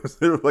like there was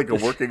like a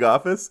working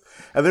office?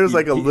 And there's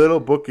like a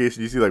little bookcase,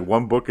 and you see like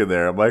one book in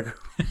there. I'm like,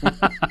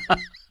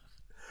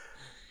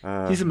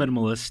 he's a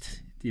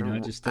minimalist,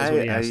 just does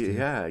what he has to.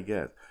 Yeah, I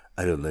guess.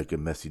 I don't like a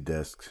messy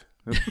desk.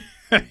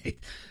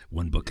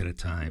 One book at a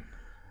time.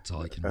 That's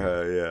all I can do.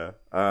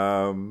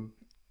 Yeah.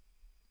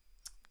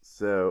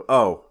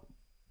 So,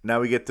 now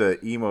we get to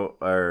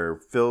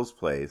Phil's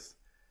place,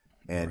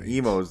 and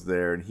Emo's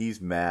there, and he's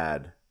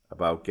mad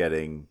about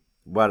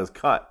his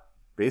cut,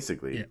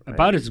 basically. Yeah, right?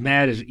 About as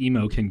mad as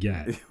Emo can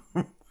get.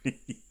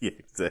 Yeah,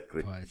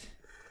 exactly. But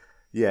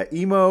Yeah,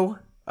 Emo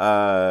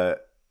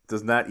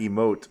does not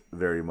emote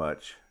very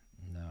much.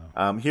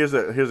 no. Here's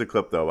a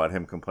clip though about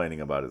him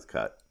complaining about his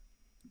cut.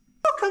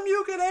 How come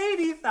you get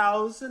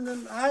 80,000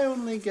 and I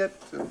only get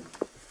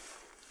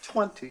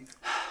 20?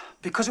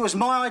 Because it was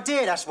my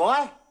idea, that's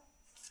why.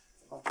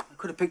 I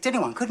could have picked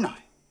anyone, couldn't I?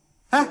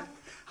 Huh?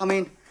 I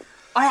mean,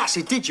 I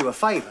actually did you a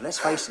favour, let's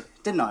face it.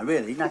 Didn't I,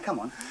 really? Now, come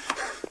on.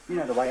 You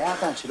know the way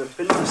out, don't you? Look, it's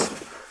been nice.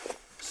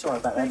 Sorry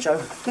about that,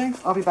 Joe.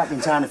 I'll be back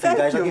in town in a few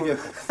days. I'll give you a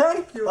call.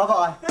 Thank you.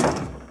 Bye-bye.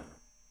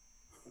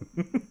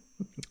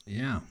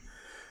 Yeah.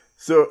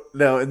 So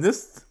now in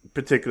this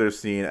particular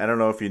scene, I don't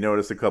know if you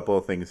noticed a couple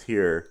of things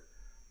here.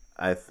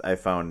 I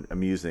found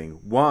amusing.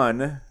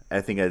 One, I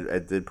think I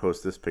did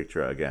post this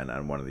picture again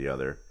on one or the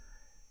other.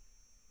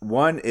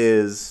 One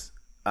is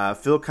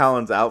Phil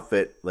Collins'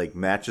 outfit like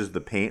matches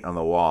the paint on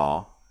the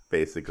wall,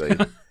 basically.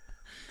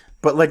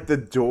 But like the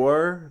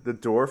door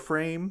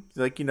frame,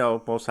 like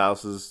most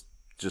houses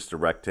just a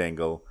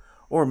rectangle,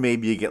 or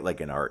maybe you get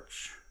like an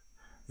arch.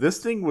 This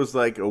thing was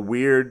like a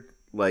weird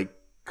like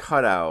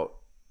cutout.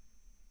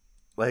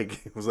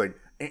 Like it was like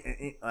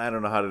I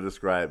don't know how to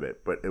describe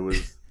it, but it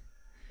was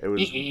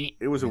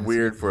a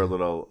weird for a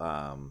little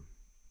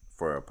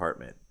for an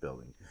apartment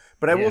building.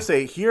 But I will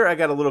say here I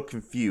got a little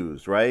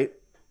confused, right?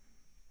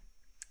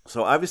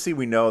 So obviously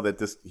we know that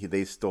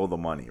they stole the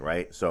money,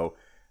 right? So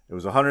it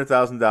was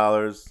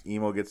 $100,000.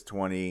 Emo gets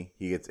 20.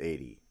 He gets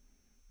 80.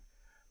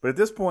 But at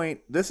this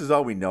point, this is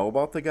all we know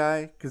about the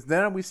guy, because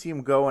then we see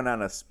him going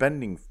on a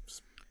spending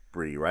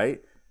spree,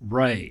 right?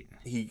 Right.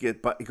 He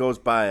goes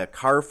by a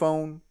car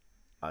phone,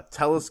 a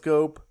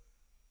telescope,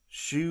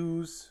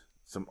 shoes,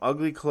 some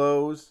ugly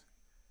clothes.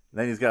 And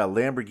then he's got a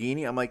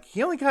Lamborghini. I'm like,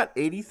 he only got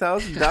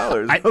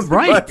 $80,000.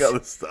 Right. All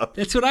this stuff.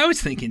 That's what I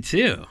was thinking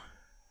too.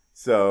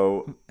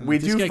 So we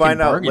This guy do can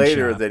find out bargain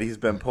later shop. that he's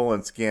been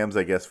pulling scams,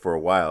 I guess, for a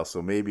while.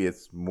 So maybe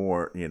it's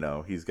more,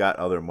 he's got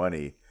other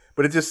money.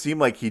 But it just seemed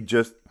like he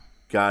just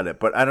got it.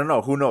 But I don't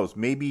know. Who knows?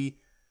 Maybe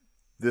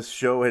this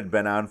show had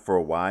been on for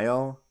a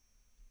while,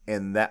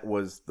 and that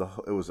was the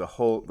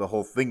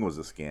whole thing was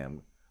a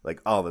scam,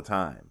 like all the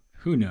time.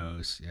 Who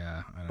knows?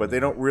 Yeah. But they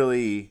don't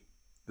really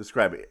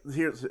describe it.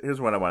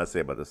 Here's what I want to say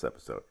about this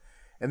episode.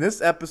 In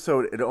this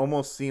episode, it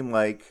almost seemed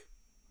like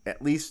at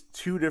least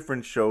two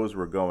different shows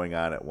were going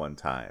on at one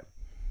time.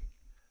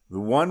 The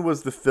one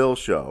was the Phil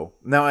show.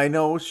 Now, I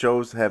know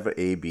shows have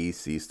A, B,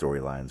 C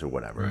storylines or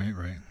whatever.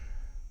 Right.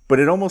 But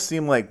it almost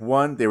seemed like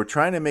they were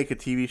trying to make a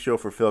TV show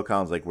for Phil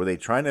Collins. Like, were they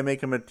trying to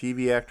make him a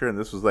TV actor? And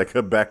this was like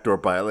a backdoor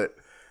pilot.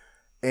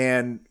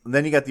 And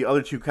then you got the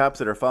other two cops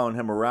that are following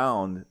him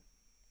around.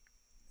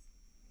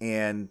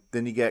 And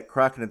then you get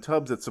Crockett and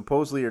Tubbs that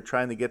supposedly are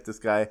trying to get this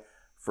guy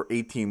for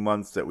 18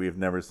 months that we've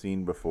never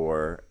seen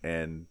before.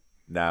 And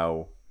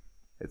now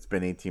it's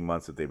been 18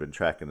 months that they've been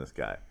tracking this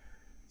guy.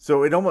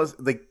 So it almost,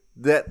 like,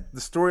 that the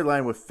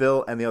storyline with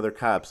Phil and the other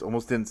cops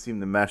almost didn't seem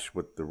to mesh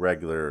with the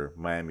regular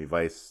Miami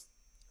Vice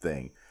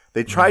thing.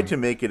 They tried to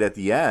make it at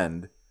the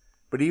end,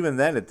 but even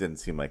then it didn't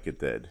seem like it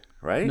did,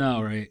 right?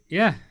 No, right?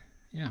 Yeah.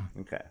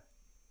 Okay.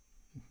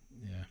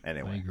 Yeah.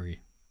 Anyway.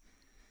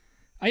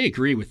 I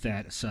agree with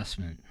that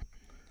assessment.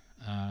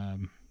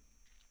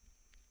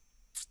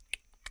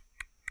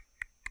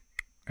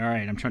 All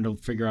right, I'm trying to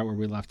figure out where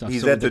we left off.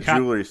 He's So at the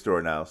jewelry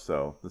store now,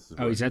 so this is.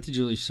 Oh, he's at the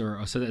jewelry store.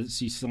 Oh, so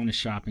he's still on a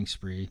shopping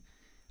spree.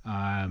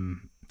 So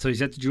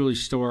he's at the jewelry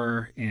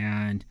store,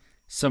 and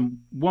some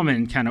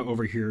woman kind of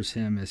overhears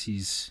him as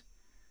he's,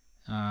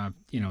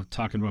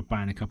 talking about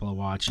buying a couple of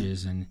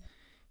watches, and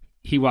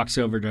he walks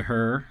over to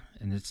her,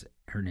 and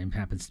her name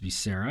happens to be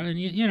Sarah, and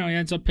he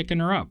ends up picking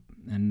her up,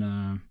 and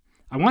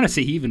I want to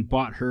say he even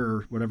bought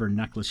her whatever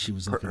necklace she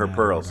was looking her at.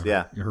 Pearls,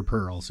 yeah. Her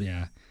pearls,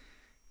 yeah.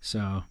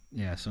 So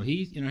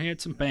he, he had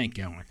some bank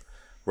going.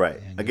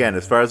 Right. And, again,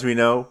 as far as we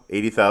know,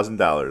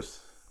 $80,000.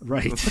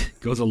 Right.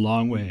 Goes a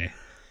long way.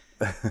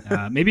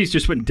 Maybe he's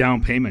just putting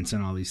down payments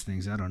on all these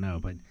things. I don't know.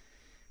 But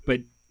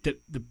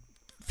the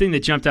thing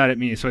that jumped out at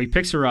me, so he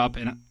picks her up,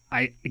 and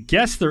I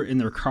guess they're in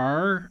their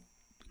car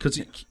because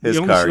his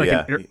you car, see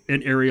yeah.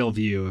 An aerial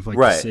view of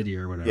Right. the city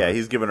or whatever. Yeah,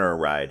 he's giving her a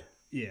ride.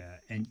 Yeah,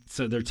 and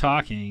so they're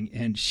talking,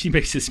 and she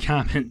makes this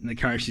comment in the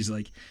car. She's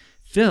like,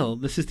 "Phil,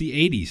 this is the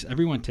 '80s.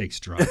 Everyone takes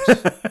drugs."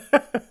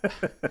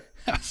 I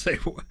was like,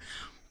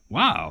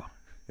 "Wow."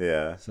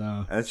 Yeah.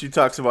 So, and she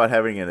talks about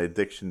having an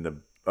addiction to,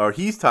 or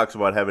he talks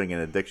about having an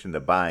addiction to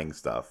buying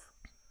stuff.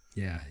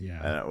 yeah.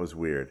 And it was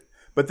weird.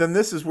 But then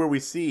this is where we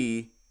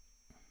see,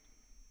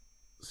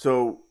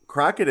 so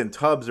Crockett and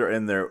Tubbs are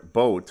in their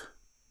boat,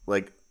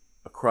 like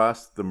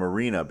across the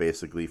marina,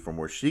 basically, from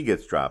where she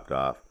gets dropped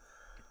off.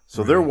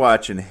 So they're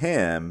watching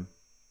him.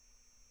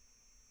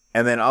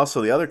 And then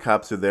also the other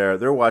cops are there.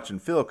 They're watching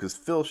Phil because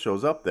Phil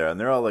shows up there. And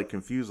they're all like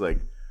confused, like,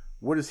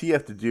 what does he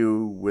have to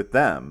do with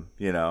them,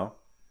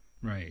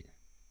 Right.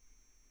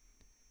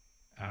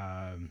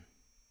 And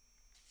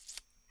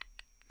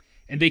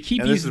they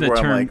keep And this is using the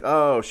where term. I'm like,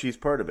 oh, she's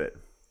part of it.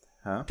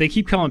 Huh? They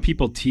keep calling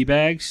people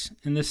teabags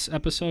in this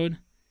episode,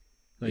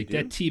 like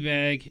They do? that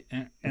teabag,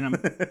 and I'm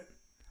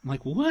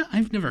like, what?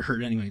 I've never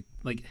heard anyone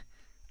like.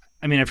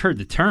 I mean, I've heard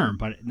the term,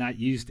 but not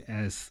used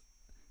as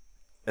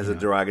a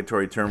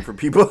derogatory term for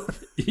people.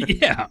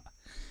 yeah.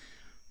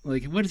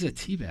 Like, what is a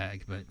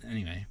teabag? But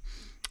anyway,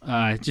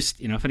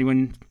 just if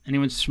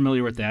anyone's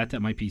familiar with that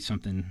might be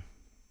something.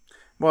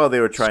 Well, they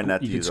were trying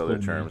not to You could use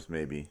other school me. terms,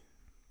 maybe.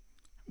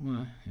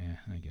 Well, yeah,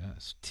 I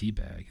guess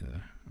teabag.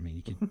 I mean,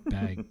 you could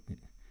bag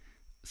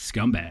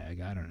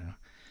scumbag. I don't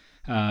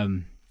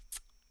know.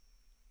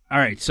 All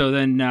right, so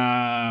then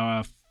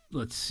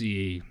let's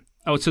see.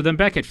 Oh, so then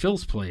back at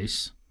Phil's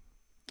place,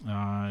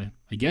 I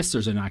guess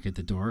there's a knock at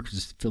the door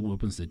because Phil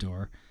opens the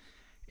door,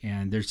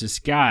 and there's this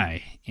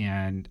guy,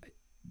 and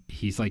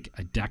he's like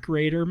a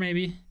decorator,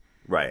 maybe.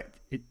 Right.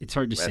 It's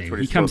hard to That's say. what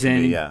He he's comes supposed to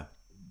in. be, yeah.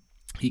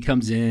 He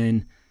comes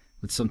in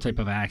with some type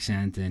of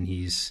accent, and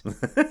he's,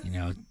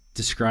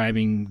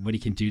 describing what he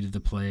can do to the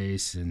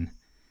place, and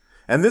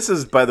this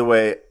is, by the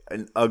way,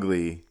 an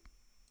ugly,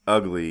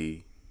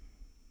 ugly,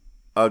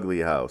 ugly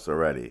house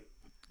already.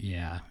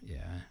 yeah.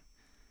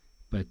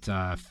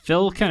 But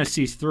Phil kind of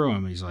sees through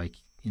him. He's like,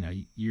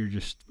 you're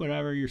just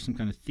whatever. You're some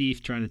kind of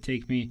thief trying to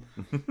take me.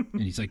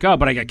 And he's like, oh,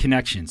 but I got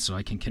connections, so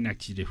I can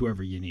connect you to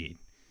whoever you need.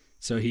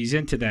 So he's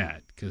into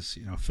that because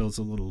Phil's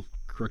a little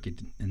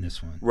crooked in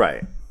this one.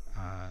 Right.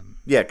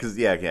 Yeah, because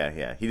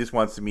he just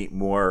wants to meet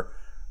more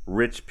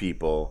rich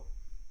people,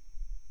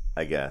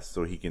 I guess,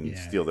 so he can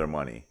steal their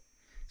money.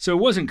 So it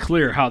wasn't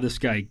clear how this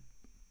guy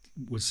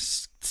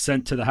was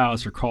sent to the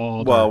house or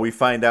called. Well, we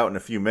find out in a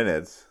few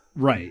minutes.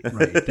 Right.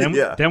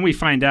 Then we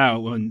find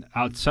out when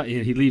outside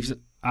he leaves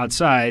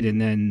outside,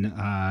 and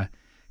then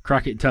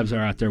Crockett and Tubbs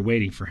are out there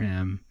waiting for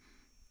him,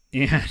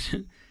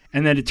 and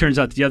then it turns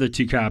out the other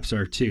two cops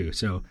are too.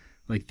 So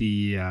like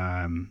the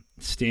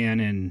Stan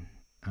and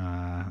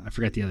I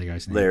forgot the other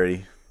guy's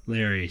name.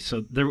 Larry.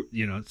 So there,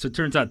 so it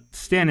turns out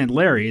Stan and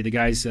Larry, the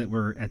guys that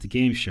were at the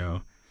game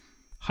show,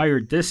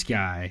 hired this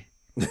guy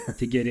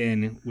to get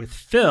in with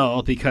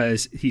Phil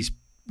because he's,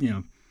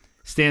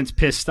 Stan's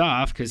pissed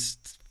off because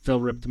Phil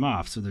ripped him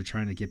off. So they're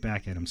trying to get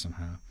back at him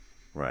somehow.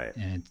 Right.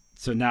 And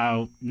so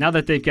now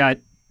that they've got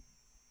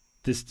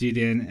this dude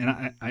in,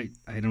 and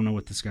I don't know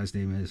what this guy's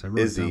name is. I wrote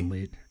it down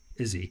late.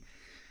 Izzy.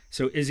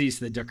 So Izzy's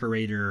the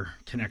decorator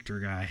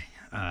connector guy.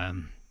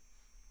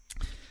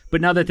 But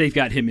now that they've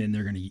got him in,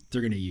 they're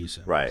gonna use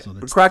him. Right. So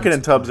but Crockett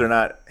and Tubbs are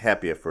not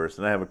happy at first,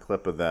 and I have a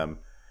clip of them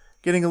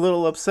getting a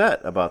little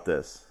upset about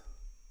this.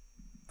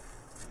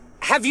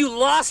 Have you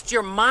lost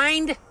your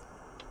mind?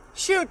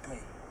 Shoot me.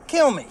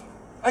 Kill me.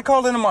 I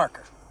called in a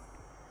marker.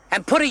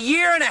 And put 1.5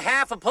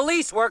 years of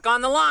police work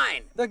on the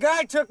line. The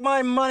guy took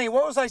my money.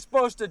 What was I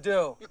supposed to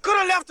do? You could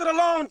have left it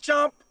alone,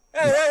 chump.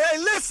 Hey,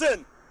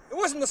 listen! It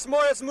wasn't the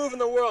smartest move in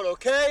the world,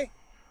 okay?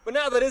 But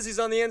now that Izzy's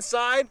on the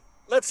inside,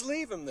 let's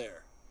leave him there.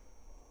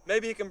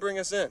 Maybe he can bring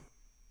us in.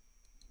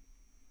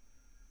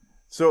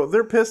 So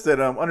they're pissed at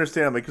him,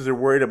 understandably, because they're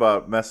worried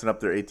about messing up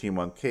their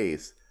 18-month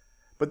case.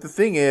 But the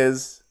thing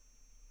is,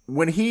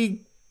 when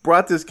he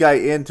brought this guy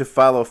in to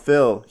follow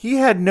Phil, he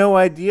had no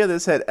idea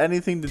this had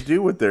anything to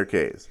do with their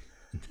case.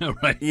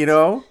 Right. You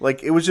know,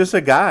 like it was just a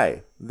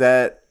guy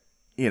that,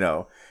 you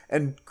know,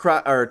 and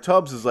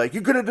Tubbs is like,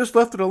 you could have just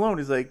left it alone.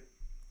 He's like,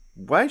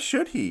 why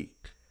should he?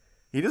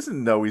 He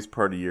doesn't know he's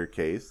part of your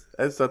case.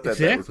 I just thought that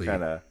that was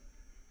kind of,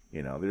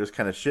 you know, they're just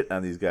kind of shitting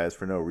on these guys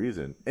for no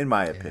reason, in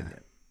my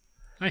opinion.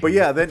 But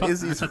yeah, then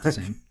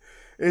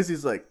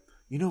Izzy's like,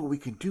 you know what we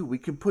can do? We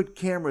can put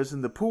cameras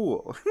in the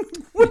pool.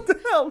 What the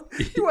hell?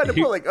 You want to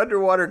put like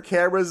underwater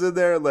cameras in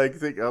there? Like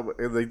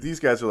these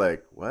guys are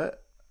like,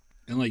 what?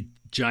 And like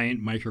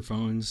giant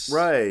microphones.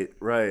 Right,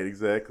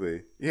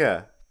 exactly.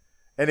 Yeah.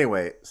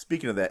 Anyway,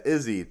 speaking of that,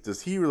 Izzy,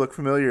 does he look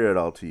familiar at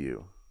all to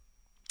you?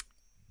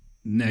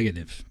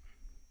 Negative.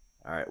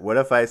 All right. What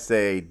if I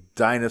say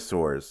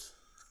dinosaurs?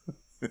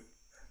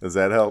 Does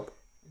that help?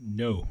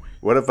 No.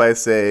 What if I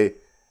say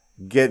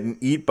getting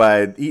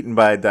eaten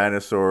by a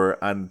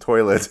dinosaur on the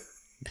toilet?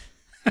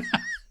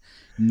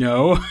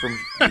 No.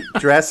 From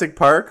Jurassic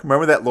Park.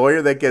 Remember that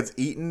lawyer that gets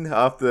eaten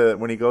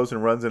when he goes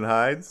and runs and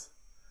hides?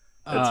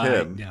 That's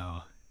him.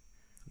 No.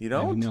 You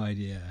don't? I have no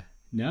idea.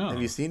 No.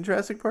 Have you seen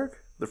Jurassic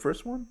Park? The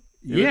first one?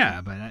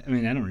 Yeah, but I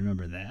don't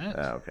remember that.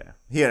 Oh, okay.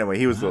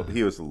 He was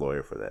the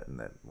lawyer for that in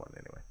that one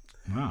anyway.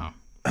 Wow.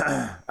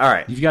 All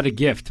right. You've got a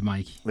gift,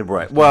 Mike.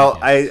 Right. Well,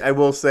 I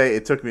will say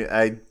it took me.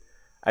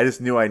 I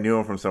just knew I knew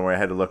him from somewhere. I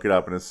had to look it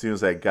up, and as soon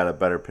as I got a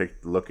better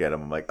look at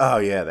him, I'm like, oh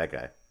yeah, that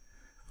guy.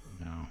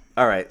 No.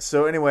 All right.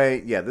 So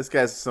anyway, yeah, this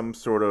guy's some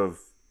sort of.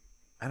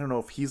 I don't know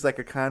if he's like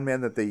a con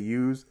man that they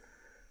use,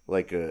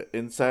 like a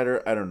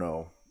insider. I don't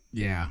know.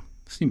 Yeah,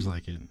 seems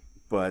like it.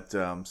 But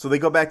so they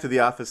go back to the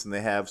office and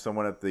they have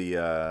someone at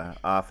the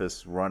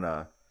office run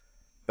a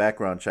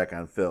background check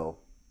on Phil.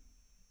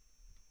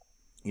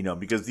 You know,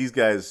 because these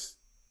guys,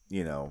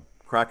 you know,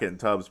 Crockett and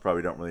Tubbs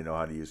probably don't really know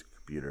how to use a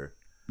computer.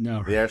 No,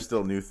 right. They are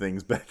still new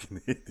things back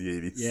in the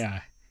 80s.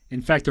 Yeah.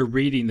 In fact,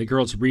 the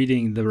girl's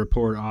reading the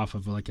report off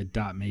of like a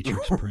dot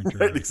matrix printer.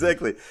 Right,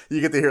 exactly. You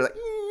get to hear like,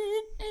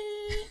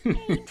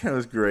 that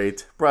was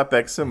great. Brought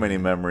back so many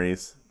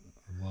memories.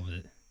 I love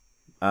it.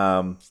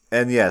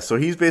 And yeah, so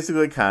he's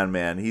basically a con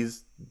man.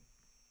 He's,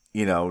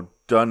 you know,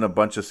 done a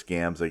bunch of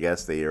scams. I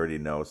guess they already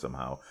know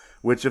somehow.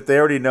 Which, if they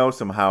already know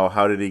somehow,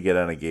 how did he get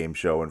on a game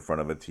show in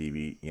front of a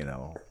TV? You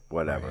know,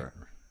 whatever.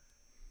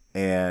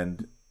 Right.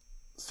 And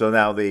so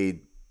now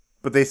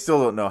but they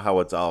still don't know how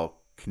it's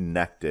all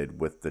connected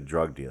with the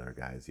drug dealer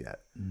guys yet.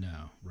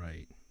 No,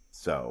 right.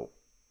 So,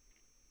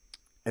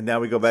 and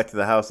now we go back to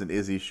the house, and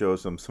Izzy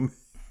shows them some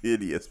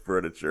hideous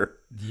furniture.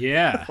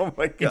 Yeah. Oh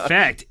my god. In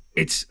fact,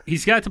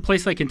 he's got the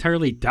place like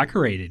entirely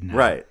decorated now.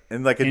 Right.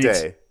 In like a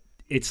day.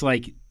 It's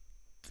like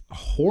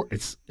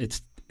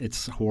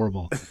it's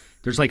horrible.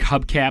 There's like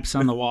hubcaps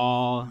on the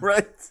wall.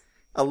 Right.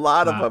 A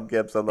lot of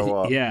hubcaps on the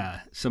wall.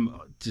 Yeah.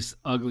 Some just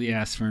ugly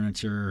ass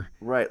furniture.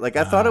 Right. Like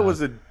I thought it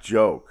was a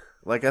joke.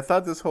 Like I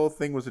thought this whole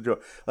thing was a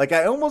joke. Like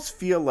I almost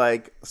feel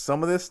like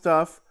some of this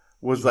stuff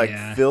was like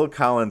Phil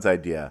Collins'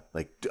 idea.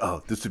 Like,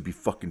 oh, this would be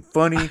fucking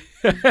funny.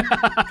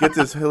 Get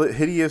this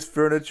hideous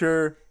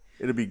furniture.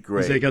 It'll be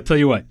great. He's like, I'll tell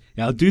you what.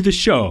 I'll do the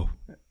show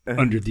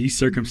under these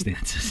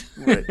circumstances.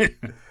 Right.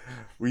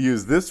 We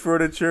use this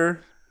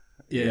furniture.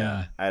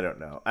 Yeah. I don't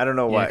know. I don't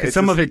know why. Because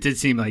some of it did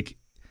seem like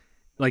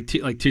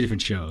two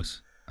different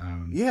shows.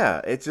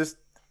 Yeah. It just,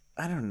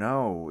 I don't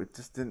know. It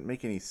just didn't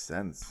make any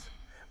sense.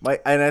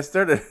 And I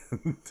started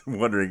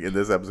wondering in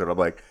this episode, I'm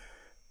like,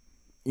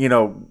 you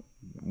know,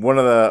 one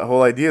of the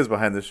whole ideas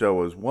behind the show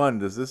was, one,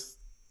 does this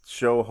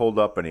show hold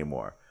up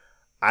anymore?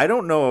 I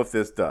don't know if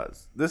this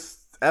does.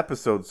 This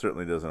episode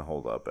certainly doesn't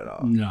hold up at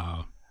all.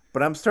 No.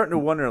 But I'm starting to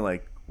wonder,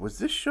 like, was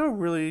this show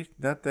really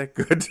not that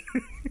good?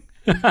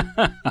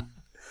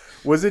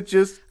 Was it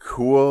just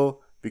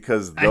cool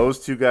because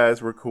those two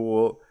guys were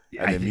cool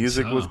and the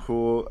music was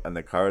cool and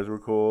the cars were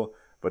cool,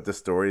 but the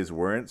stories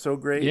weren't so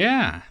great?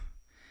 Yeah.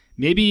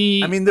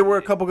 Maybe. I mean, there were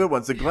a couple good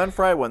ones. The Glenn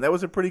Frey one, that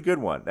was a pretty good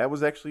one. That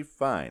was actually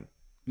fine.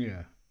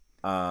 Yeah.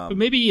 But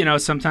maybe, you know,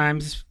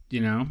 sometimes,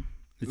 you know.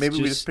 Maybe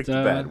we just picked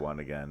a bad one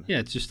again. Yeah,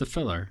 it's just a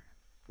filler.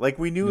 Like,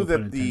 we knew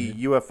that the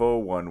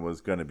UFO one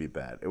was going to be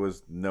bad. It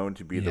was known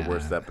to be the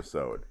worst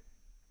episode.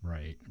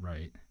 Right,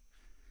 right.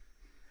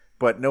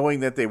 But knowing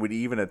that they would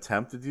even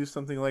attempt to do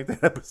something like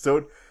that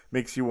episode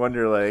makes you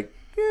wonder, like,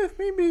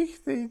 maybe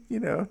they, you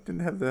know,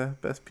 didn't have the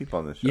best people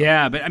on the show.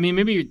 Yeah, but, I mean,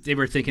 maybe they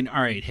were thinking,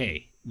 all right,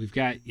 hey, we've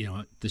got, you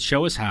know, the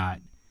show is hot.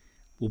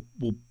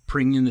 We'll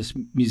bring in this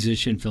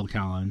musician, Phil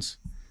Collins.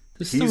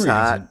 He's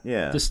hot,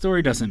 yeah. The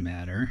story doesn't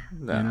matter,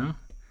 no. You know?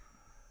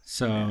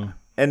 So... Yeah.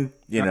 And,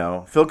 you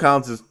know, Phil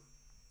Collins is,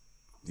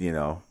 you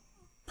know,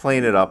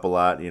 playing it up a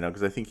lot, you know,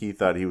 because I think he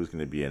thought he was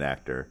going to be an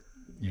actor.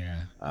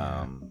 Yeah.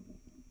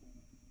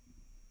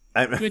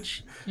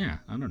 Which, I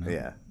don't know.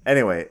 Yeah.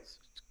 Anyway. As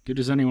good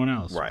as anyone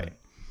else. Right.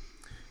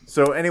 But.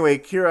 So, anyway,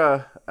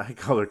 Kira, I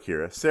call her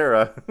Kira.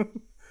 Sarah,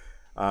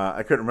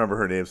 I couldn't remember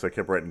her name, so I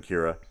kept writing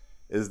Kira,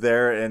 is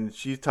there, and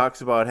she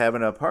talks about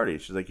having a party.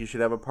 She's like, you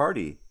should have a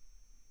party,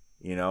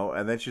 you know,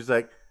 and then she's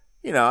like,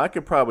 I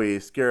could probably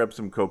scare up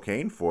some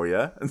cocaine for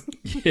you.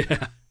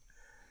 Yeah.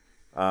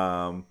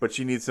 But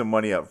she needs some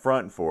money up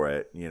front for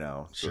it,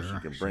 so she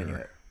can bring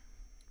it.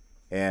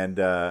 And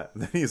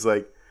then he's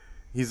like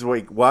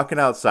walking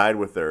outside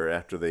with her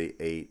after they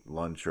ate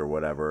lunch or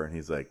whatever. And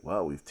he's like,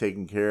 well, we've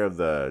taken care of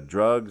the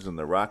drugs and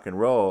the rock and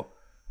roll.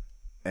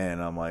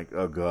 And I'm like,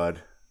 oh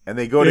God. And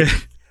they go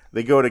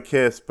to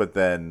kiss, but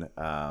then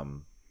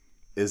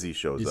Izzy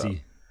shows up.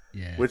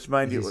 Yeah. Which,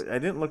 mind you, I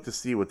didn't look to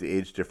see what the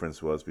age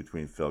difference was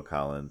between Phil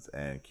Collins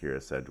and Kira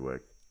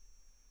Sedgwick.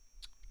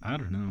 I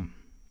don't know.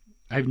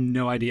 I have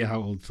no idea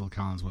how old Phil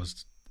Collins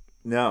was.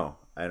 No,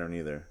 I don't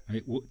either.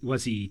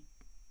 Was he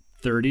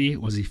 30?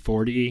 Was he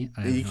 40?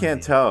 You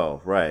can't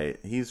tell, right?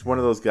 He's one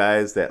of those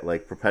guys that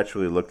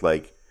perpetually looked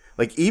like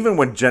even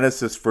when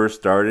Genesis first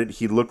started,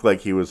 he looked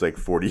like he was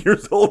 40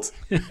 years old.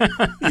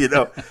 You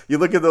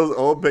look at those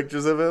old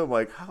pictures of him,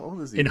 like, how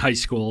old is he? In high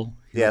school.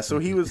 Yeah, so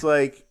he was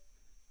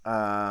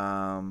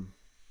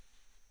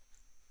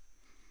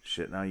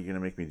shit, now you're going to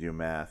make me do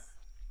math.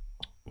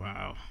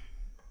 Wow.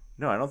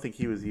 No, I don't think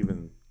he was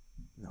even...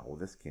 No,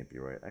 this can't be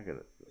right. I got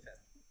it.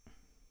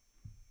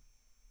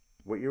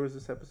 What year was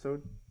this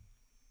episode?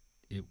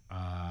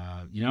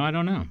 I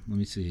don't know. Let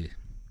me see.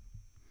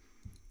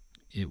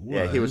 It was...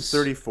 Yeah, he was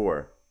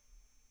 34.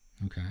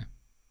 Okay.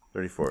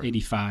 34.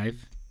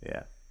 85.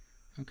 Yeah.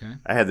 Okay.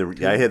 I had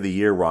the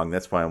year wrong.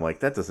 That's why I'm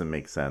like, that doesn't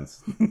make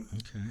sense. Okay.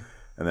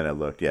 And then I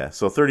looked. Yeah.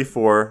 So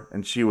 34,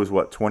 and she was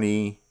what,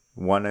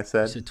 21, I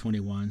said? I said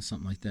 21,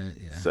 something like that.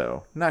 Yeah.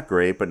 So not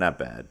great, but not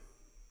bad.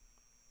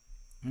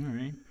 All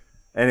right.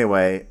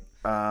 Anyway,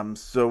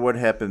 so what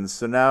happens?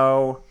 So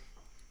now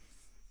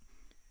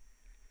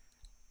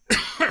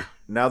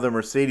the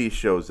Mercedes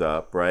shows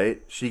up,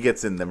 right? She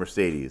gets in the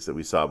Mercedes that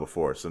we saw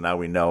before. So now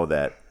we know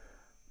that,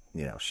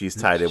 she's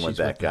tied in with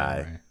that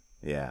guy. Right.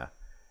 Yeah.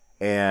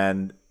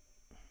 And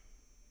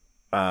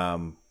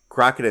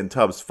Crockett and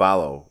Tubbs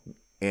follow,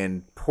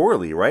 and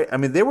poorly, right? I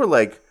mean, they were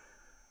right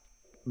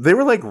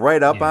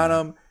up on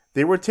him.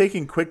 They were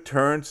taking quick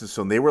turns, and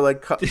so they were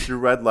cutting through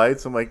red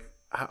lights. I'm like,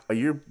 are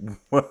you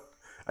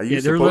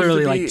they're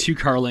literally 2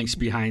 car lengths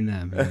behind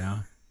them,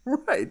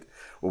 Right.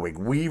 Well,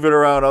 weaving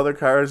around other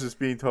cars, just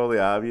being totally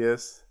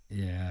obvious.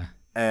 Yeah.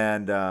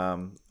 And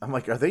I'm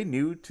like, are they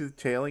new to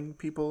tailing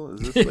people?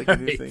 Is this a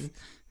new thing?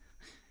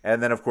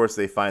 And then, of course,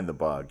 they find the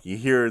bug. You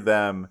hear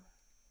them.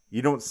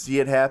 You don't see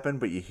it happen,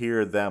 but you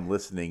hear them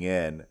listening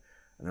in.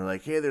 And they're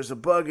like, hey, there's a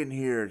bug in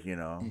here,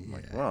 I'm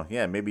like, well,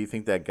 yeah, maybe you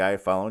think that guy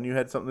following you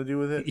had something to do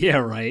with it? Yeah,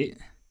 right.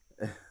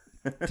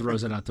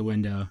 Throws it out the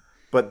window.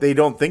 But they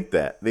don't think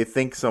that. They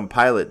think some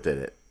pilot did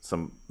it.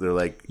 They're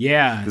like,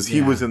 yeah, because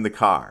he was in the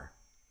car.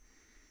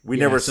 We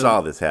never saw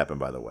this happen,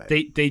 by the way.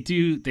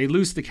 They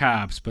lose the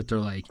cops, but they're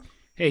like,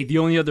 hey, the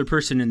only other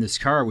person in this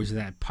car was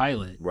that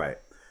pilot. Right.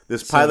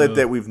 This pilot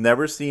that we've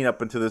never seen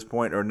up until this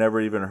point, or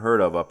never even heard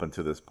of up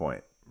until this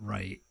point.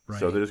 Right.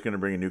 So they're just going to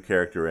bring a new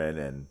character in,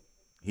 and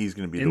he's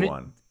going to be the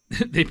one.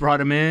 They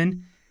brought him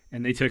in,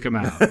 and they took him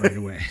out right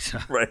away. So.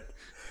 Right.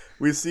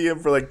 We see him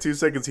for 2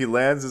 seconds. He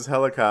lands his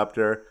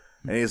helicopter,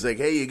 and he's like,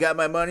 hey, you got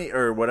my money?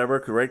 Or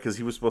whatever, right? Because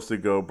he was supposed to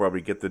go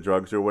probably get the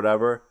drugs or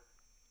whatever.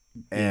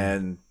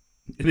 And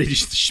they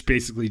just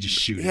basically just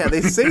shoot him. Yeah, they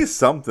say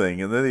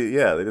something, and then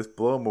they just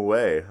blow him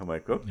away. I'm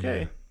like,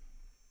 okay. Yeah.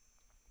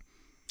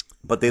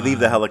 But they leave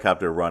the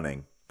helicopter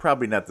running.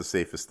 Probably not the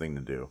safest thing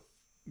to do.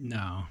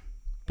 No.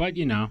 But,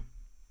 they're not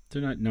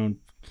known.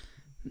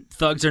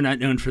 Thugs are not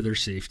known for their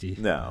safety.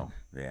 No.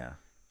 Yeah.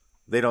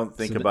 They don't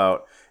think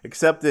about,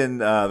 except in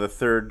the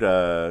third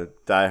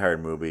Die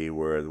Hard movie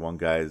where the one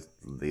guy,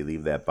 they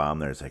leave that bomb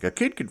there. It's like, a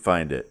kid could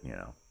find it,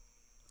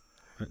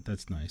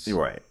 That's nice. You're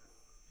right.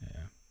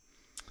 Yeah.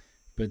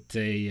 But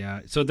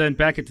so then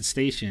back at the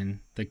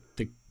station, the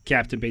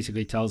captain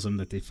basically tells them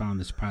that they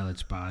found this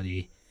pilot's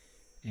body.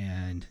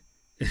 And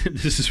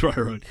this is what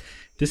I wrote.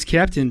 This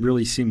captain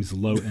really seems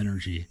low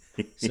energy.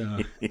 So,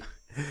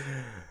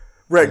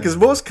 right, because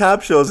most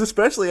cop shows,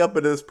 especially up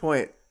at this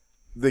point,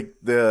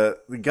 the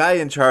guy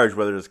in charge,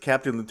 whether it's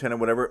captain, lieutenant,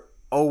 whatever,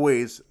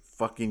 always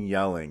fucking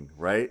yelling,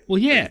 right? Well,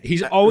 yeah,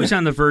 he's always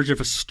on the verge of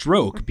a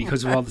stroke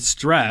because of all the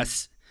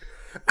stress.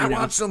 I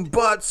want some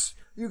butts.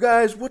 You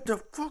guys, what the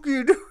fuck are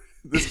you doing?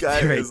 This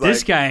guy right, is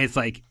this guy is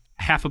like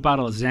half a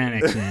bottle of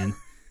Xanax in,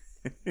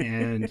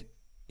 and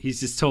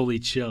he's just totally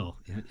chill.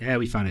 Yeah,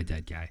 we found a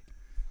dead guy.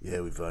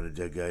 Yeah, we found a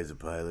dead guy as a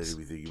pilot, and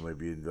we think he might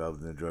be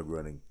involved in the drug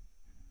running.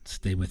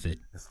 Stay with it.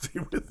 Stay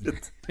with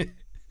it.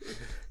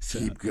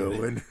 Keep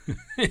going.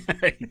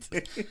 Right.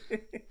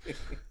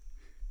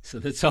 So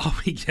that's all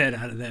we get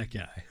out of that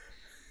guy.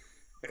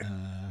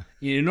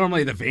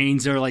 Normally the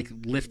veins are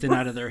lifting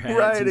out of their heads.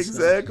 Right,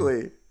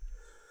 exactly.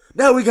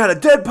 Now we got a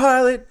dead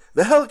pilot.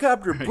 The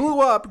helicopter blew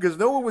up because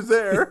no one was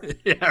there.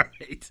 Yeah,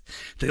 right.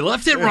 They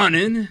left it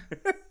running.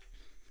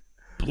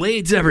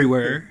 Blades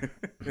everywhere.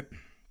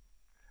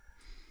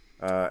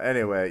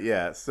 Anyway,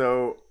 yeah.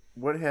 So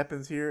what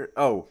happens here?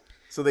 Oh,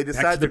 so they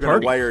decide they're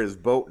going to wire his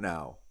boat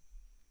now.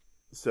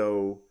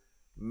 So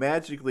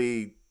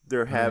magically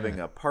they're having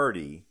a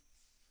party.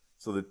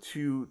 So the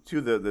two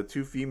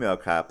female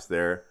cops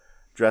there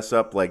dress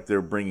up like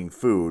they're bringing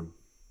food.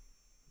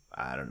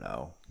 I don't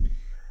know.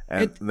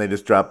 And they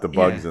just drop the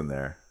bugs in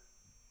there.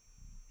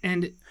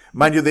 And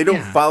mind you, they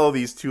don't follow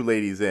these two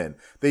ladies in.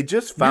 They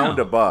just found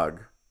a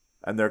bug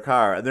in their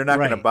car, and they're not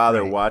going to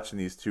bother watching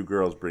these two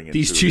girls bring in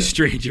these food two in.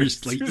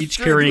 strangers, like each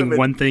carrying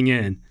one thing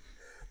in.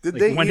 Did like,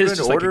 they one even is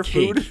just order like a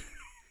cake. food?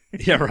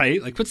 Yeah,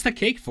 right. Like, what's that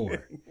cake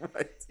for?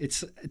 Right.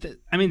 It's.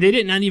 I mean, they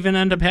didn't even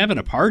end up having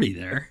a party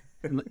there,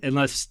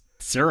 unless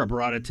Sarah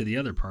brought it to the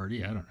other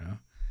party. I don't know.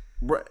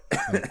 Right.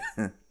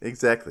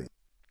 Exactly.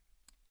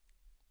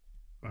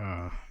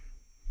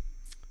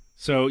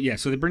 So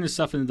they bring the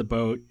stuff into the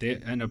boat. They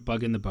end up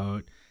bugging the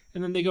boat,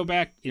 and then they go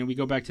back. We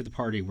go back to the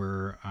party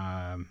where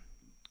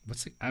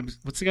what's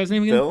the guy's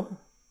name again? Phil?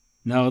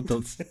 No,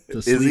 the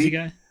sleazy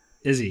guy.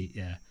 Izzy,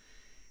 yeah.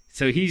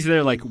 So he's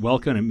there, like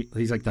welcoming.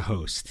 He's like the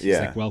host. He's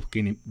like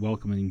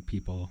welcoming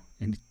people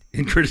and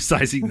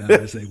criticizing them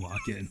as they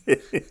walk in.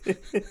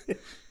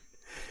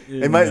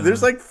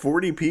 There's like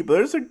 40 people.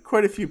 There's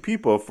quite a few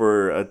people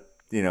for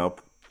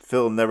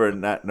Phil never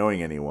not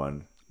knowing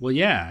anyone. Well,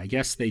 yeah, I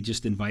guess they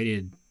just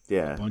invited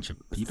a bunch of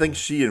people. I think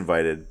she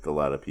invited a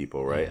lot of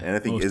people, right? Yeah, and I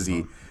think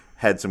Izzy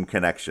had some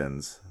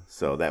connections,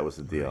 so that was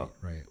the deal.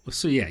 Right. Well,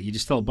 so yeah, you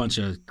just tell a bunch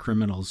of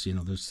criminals,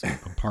 there's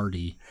a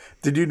party.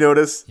 Did you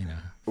notice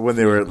when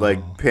they were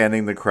like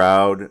panning the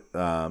crowd?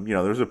 There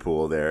was a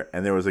pool there,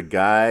 and there was a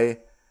guy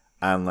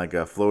on like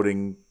a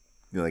floating,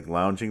 like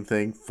lounging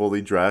thing,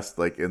 fully dressed,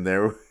 like in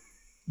there.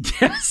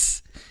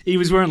 Yes, he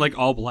was wearing like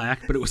all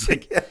black, but it was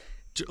like.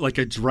 Like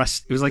a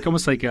dress, it was like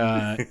almost like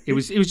it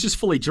was just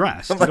fully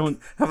dressed. I'm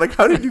like,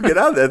 how did you get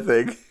out of that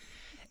thing?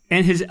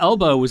 And his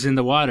elbow was in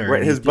the water.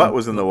 Right, his butt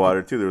was in the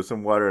water too. There was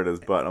some water at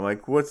his butt. I'm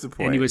like, what's the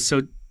point? And he was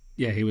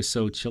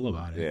so chill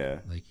about it.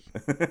 Yeah, like,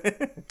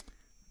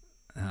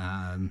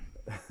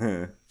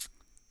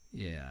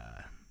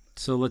 yeah.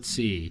 So let's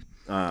see.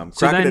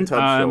 Crockett and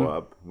Tubbs show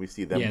up. We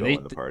see them go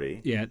in the party.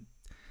 Yeah.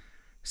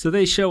 So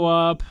they show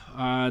up.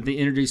 They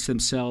introduce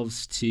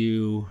themselves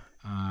to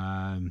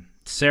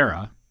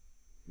Sarah.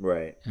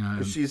 Right.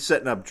 Because she's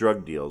setting up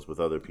drug deals with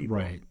other people.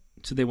 Right.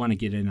 So they want to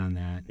get in on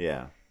that.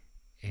 Yeah.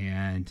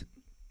 And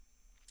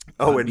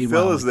and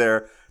Phil is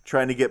there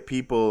trying to get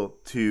people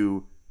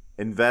to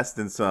invest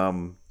in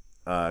some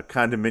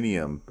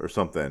condominium or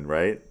something,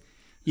 right?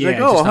 He's like,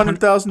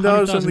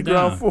 $100,000 on the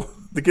ground floor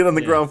to get on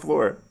the ground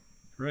floor.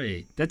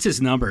 Right. That's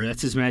his number.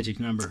 That's his magic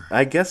number.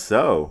 I guess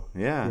so.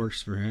 Yeah.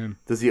 Works for him.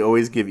 Does he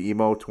always give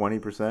Emo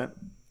 20%?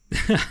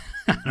 I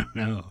don't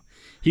know.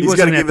 He's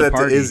got to give that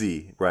to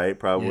Izzy, right?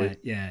 Probably.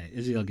 Yeah,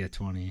 Izzy will get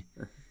 20.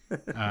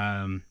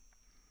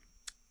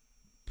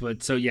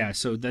 But so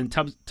then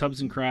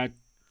Tubbs and Crockett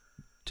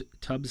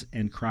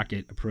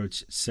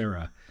approach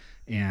Sarah,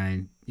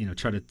 and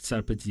try to set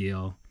up a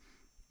deal.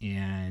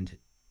 And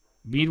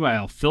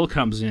meanwhile, Phil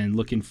comes in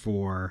looking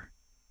for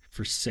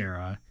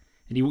Sarah,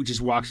 and he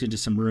just walks into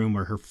some room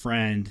where her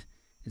friend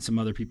and some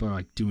other people are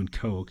like doing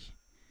coke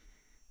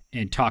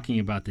and talking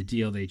about the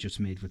deal they just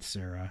made with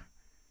Sarah.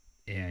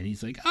 And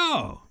he's like,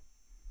 oh,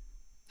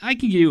 I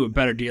can give you a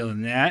better deal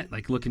than that,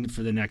 like looking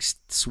for the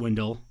next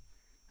swindle.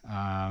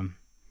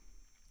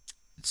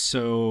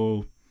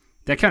 So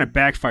that kind of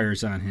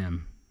backfires on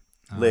him.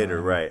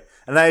 Later, right.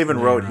 And I even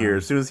wrote here,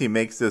 as soon as he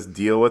makes this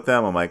deal with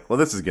them, I'm like, well,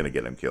 this is going to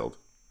get him killed.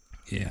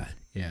 Yeah.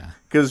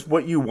 Because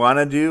what you want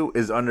to do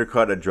is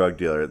undercut a drug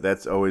dealer.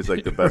 That's always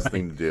like the best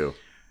thing to do.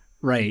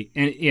 Right.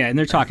 And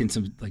they're talking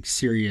some like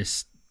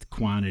serious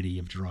quantity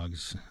of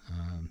drugs.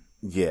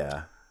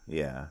 Yeah.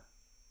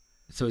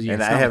 So yeah,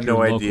 and I have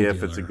no idea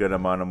if it's a good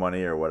amount of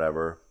money or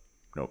whatever.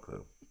 No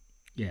clue.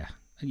 Yeah.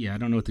 I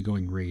don't know what the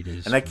going rate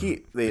is. And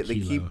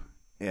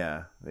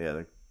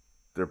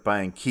they're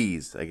buying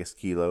keys. I guess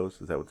kilos.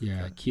 Is that what?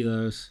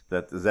 Kilos.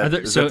 Is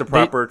that the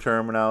proper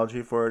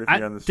terminology for it? If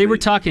you're on the street? They were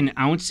talking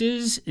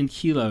ounces and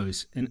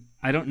kilos, and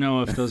I don't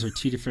know if those are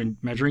two different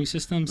measuring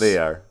systems. They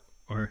are.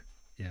 Okay.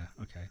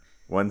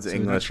 One's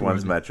English,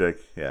 one's metric.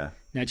 Yeah.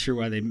 Not sure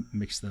why they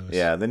mix those.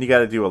 Yeah, then you got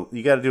to do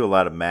a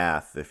lot of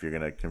math if you're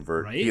going to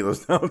convert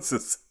kilos to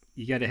ounces.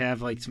 You got to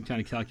have like some kind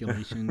of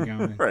calculation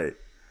going. Right.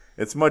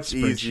 It's much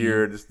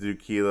easier just to do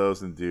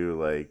kilos and do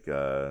like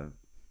I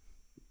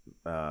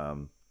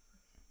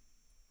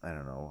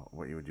don't know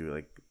what you would do,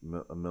 like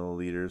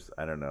milliliters.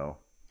 I don't know.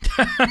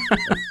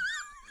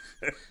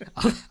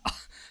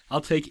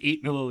 I'll take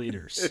 8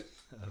 milliliters.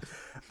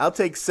 I'll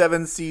take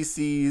 7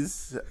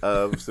 cc's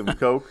of some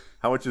Coke.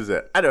 How much is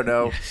it? I don't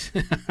know.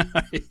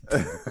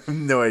 Yes.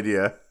 No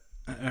idea.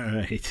 All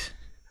right.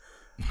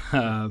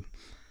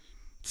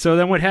 So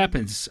then what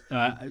happens?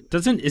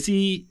 Doesn't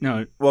Izzy...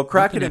 No. Well,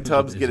 Crockett and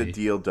Tubbs get a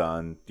deal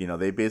done.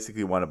 They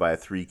basically want to buy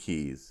 3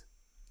 keys.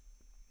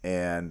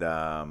 And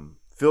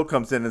Phil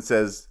comes in and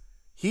says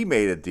he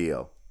made a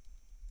deal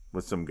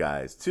with some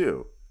guys,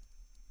 too.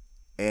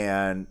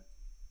 And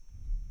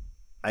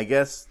I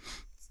guess...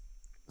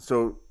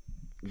 So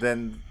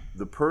then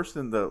the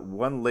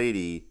one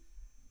lady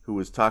who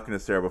was talking to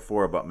Sarah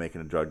before about making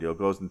a drug deal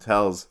goes and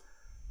tells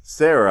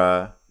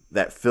Sarah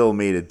that Phil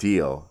made a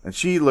deal. And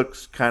she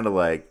looks kind of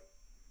like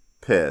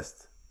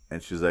pissed.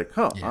 And she's like,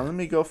 let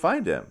me go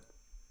find him.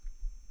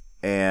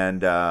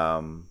 and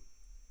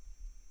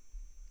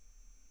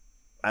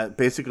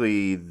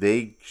basically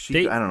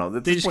I don't know.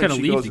 At they this just point, kinda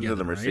she leave goes together,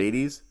 into the right?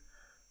 Mercedes,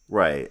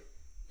 right?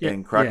 Yeah,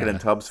 And Crockett yeah. and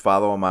Tubbs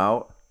follow him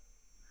out.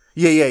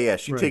 Yeah.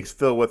 She Right. takes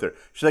Phil with her.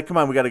 She's like, "Come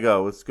on, we got to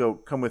go. Let's go.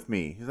 Come with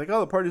me." He's like,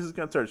 "Oh, the party's just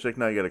gonna start." She's like,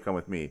 "No, you got to come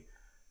with me."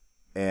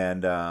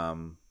 And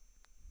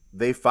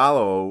they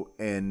follow,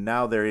 and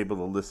now they're able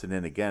to listen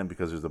in again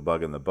because there's a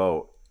bug in the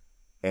boat,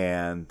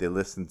 and they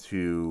listen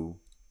to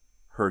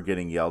her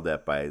getting yelled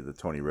at by the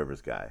Tony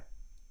Rivers guy.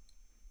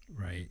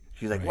 Right.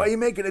 She's like, right. "Why are you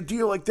making a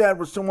deal like that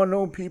with someone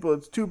known people?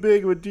 It's too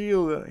big of a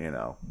deal," you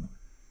know.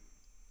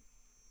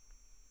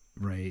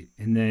 Right.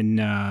 And then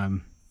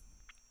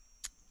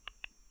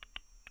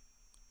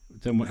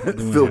what Phil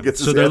happens? gets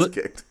his So they're ass li-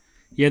 kicked.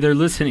 Yeah, they're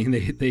listening.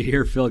 They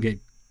hear Phil get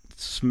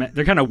smacked.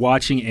 They're kind of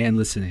watching and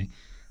listening,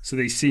 so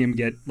they see him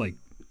get like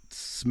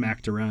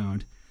smacked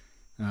around.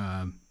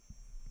 But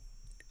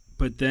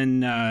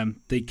then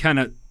they kind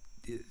of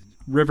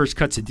Rivers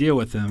cuts a deal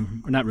with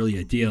him. Or not really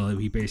a deal.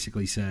 He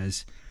basically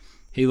says,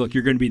 "Hey, look,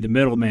 you're going to be the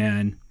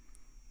middleman.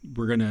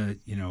 We're going to,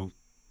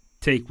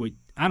 take what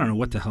I don't know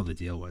what the hell the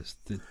deal was.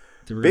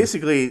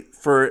 Basically,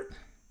 for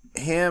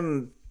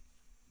him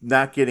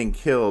not getting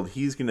killed,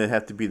 he's going to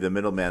have to be the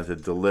middleman to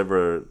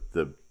deliver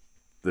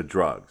the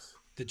drugs.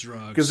 The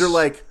drugs. Because they're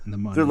like, and the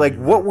money,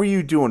 what were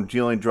you doing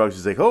dealing drugs?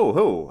 He's like,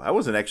 oh, I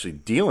wasn't actually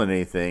dealing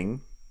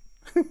anything.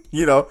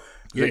 He's like,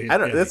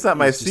 that's not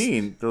my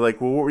scene. They're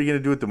like, well, what were you going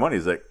to do with the money?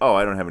 He's like, oh,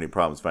 I don't have any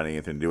problems finding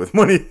anything to do with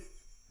money.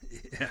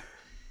 Yeah.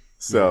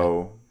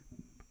 So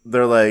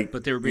they're like,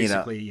 but they were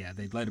basically,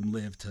 they let him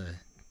live to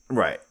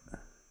right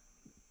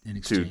in to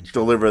exchange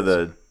deliver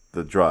the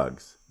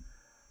drugs.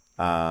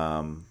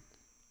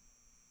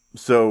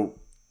 So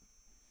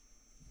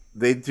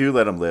they do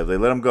let him live. They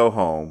let him go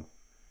home,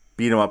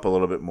 beat him up a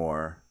little bit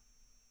more,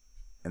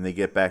 and they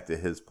get back to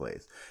his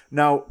place.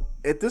 Now,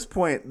 at this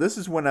point, this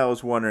is when I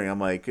was wondering, I'm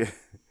like,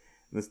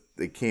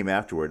 it came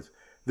afterwards.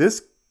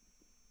 This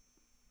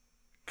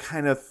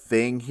kind of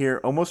thing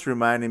here almost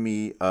reminded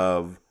me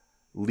of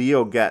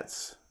Leo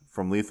Getz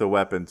from Lethal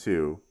Weapon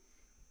 2.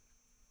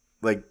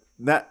 Like,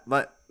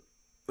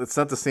 it's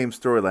not the same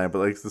storyline, but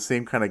like it's the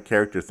same kind of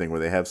character thing where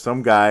they have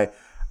some guy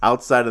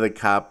outside of the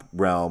cop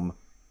realm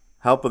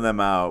helping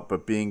them out,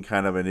 but being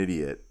kind of an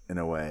idiot in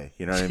a way.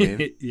 You know what I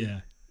mean?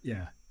 Yeah.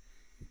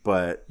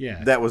 But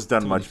yeah, that was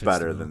done totally much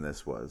better than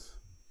this was.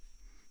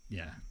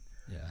 Yeah.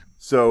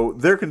 So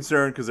they're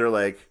concerned because they're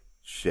like,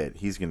 shit,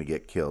 he's going to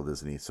get killed,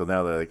 isn't he? So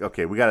now they're like,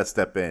 okay, we got to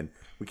step in.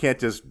 We can't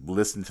just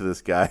listen to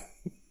this guy,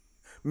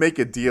 make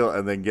a deal,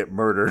 and then get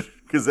murdered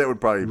because that would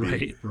probably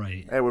be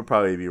right. That would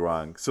probably be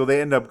wrong. So they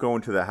end up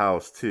going to the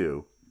house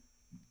too,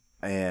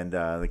 and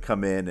they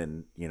come in,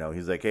 and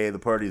he's like, hey, the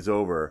party's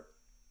over,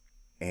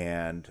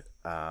 and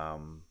they're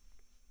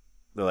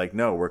like,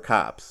 no, we're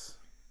cops.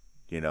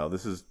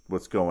 This is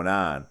what's going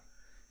on.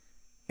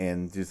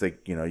 And he's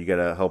like, you got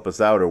to help us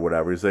out or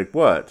whatever. He's like,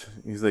 what?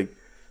 He's like,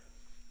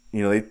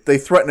 they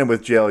threaten him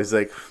with jail. He's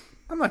like,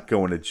 I'm not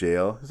going to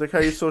jail. He's like, how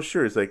are you so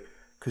sure? He's like,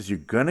 because you're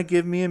going to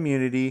give me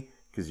immunity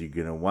because you're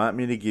going to want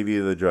me to give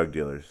you the drug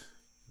dealers.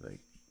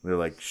 They're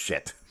like,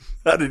 shit.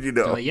 How did you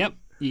know? Like, yep,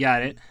 you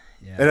got it.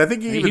 Yeah. And I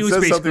think he even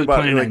says something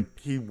about on...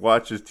 he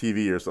watches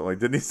TV or something. Like,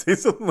 didn't he say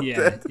something like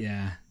that?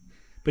 Yeah.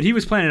 But he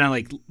was planning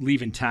on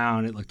leaving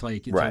town, it looked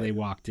like, until they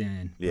walked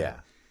in. Yeah.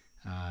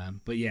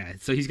 But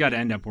so he's got to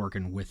end up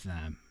working with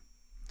them.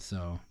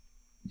 So,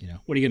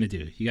 what are you going to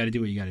do? You got to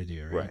do what you got to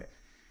do, right? Right.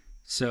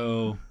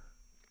 So,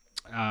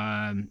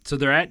 so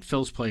they're at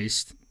Phil's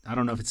place. I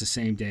don't know if it's the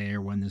same day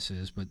or when this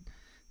is, but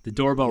the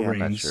doorbell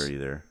rings. I'm not sure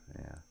either.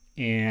 Yeah.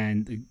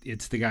 And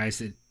it's the guys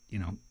that,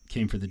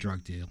 came for the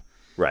drug deal.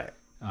 Right.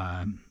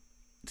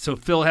 So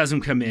Phil has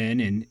him come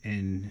in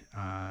and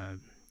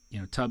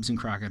Tubbs and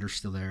Crockett are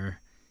still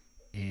there.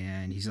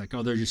 And he's like,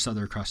 oh, they're just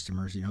other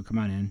customers, come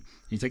on in. And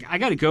he's like, I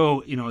got to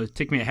go, it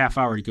take me a half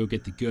hour to go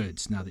get the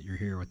goods now that you're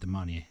here with the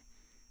money.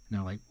 And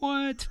they're like,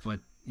 what? But,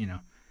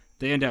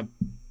 they end up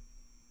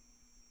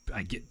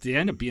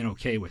being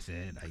okay with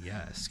it, I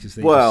guess, because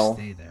they just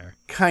stay there.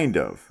 Kind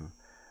of.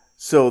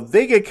 So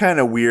they get kind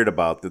of weird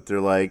about that. They're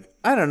like,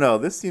 I don't know,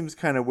 this seems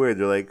kind of weird.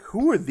 They're like,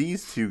 who are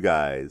these two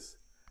guys?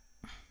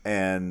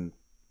 And,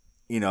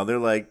 they're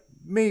like,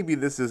 maybe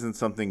this isn't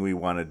something we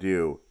want to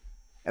do.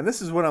 And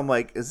this is what I'm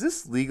like, is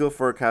this legal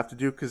for a cop to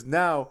do? Because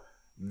now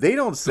they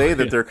don't say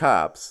that they're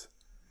cops.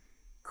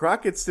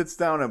 Crockett sits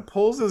down and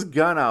pulls his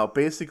gun out,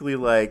 basically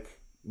like,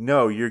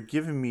 no, you're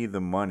giving me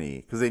the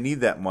money. Because they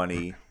need that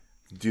money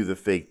to do the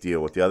fake deal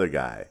with the other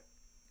guy.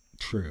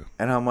 True.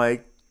 And I'm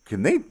like,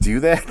 can they do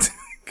that?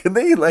 Can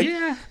they, like...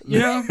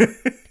 Yeah,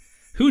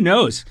 who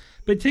knows?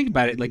 But think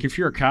about it. Like, if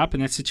you're a cop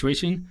in that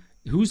situation,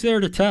 who's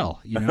there to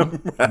tell, Right.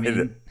 I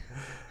mean...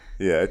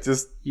 Yeah, it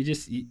just...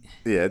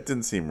 it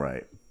didn't seem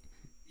right.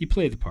 You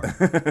play the part.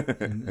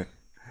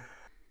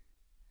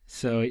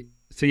 So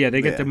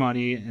they get the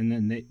money, and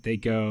then they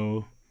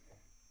go.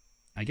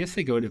 I guess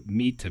they go to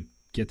meet to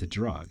get the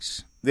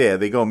drugs. Yeah,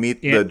 they go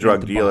meet the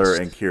drug the dealer bust.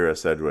 and Kira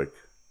Sedgwick.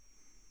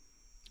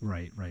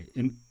 Right,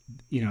 and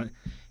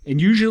And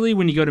usually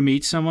when you go to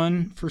meet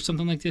someone for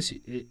something like this,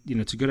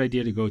 it's a good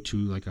idea to go to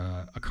like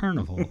a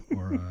carnival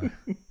or a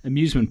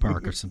amusement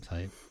park of some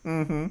type.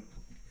 Mm-hmm.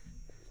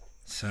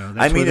 So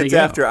that's where they it's go.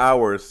 after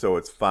hours, so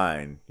it's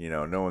fine.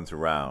 No one's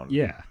around.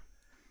 Yeah.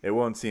 It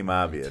won't seem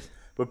obvious.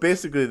 But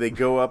basically, they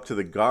go up to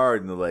the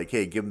guard and they're like,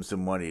 hey, give him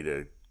some money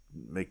to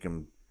make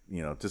him,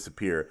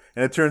 disappear.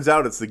 And it turns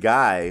out it's the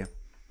guy,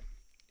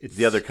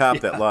 the other cop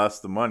that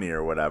lost the money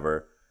or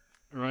whatever.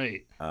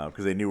 Right.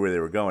 Because they knew where they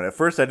were going. At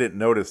first, I didn't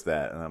notice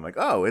that. And I'm like,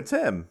 oh, it's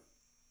him.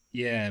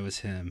 Yeah, it was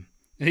him.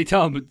 And they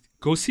tell him,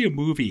 go see a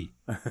movie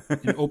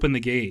and open the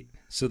gate.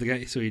 So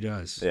he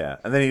does. Yeah.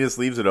 And then he just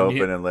leaves it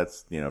open and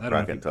lets,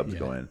 Crockett and Tubbs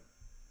go in.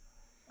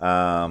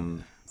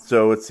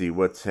 So let's see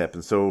what's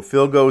happened. So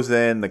Phil goes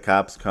in. The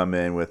cops come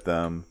in with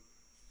them.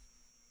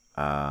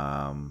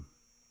 And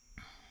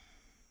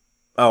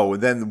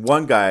then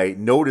one guy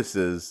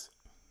notices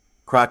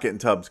Crockett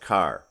and Tubbs'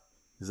 car.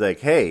 He's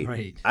like, "Hey,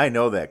 right. I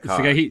know that car."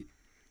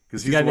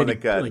 Because he's the one that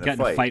got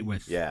in a fight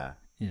with. Yeah.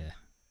 Yeah.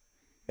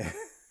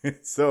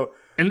 So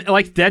and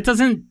that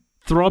doesn't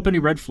throw up any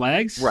red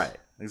flags, right?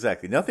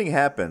 Exactly. Nothing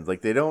happens.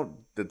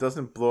 It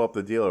doesn't blow up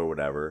the deal or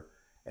whatever.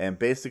 And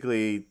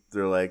basically,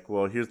 they're like,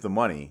 "Well, here's the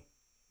money."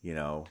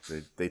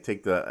 They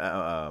take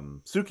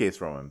the suitcase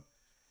from him,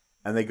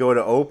 and they go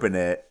to open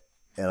it,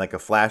 and like a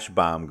flash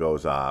bomb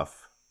goes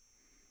off,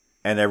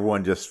 and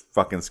everyone just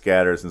fucking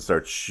scatters and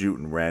starts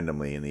shooting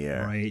randomly in the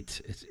air. Right.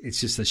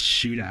 It's just a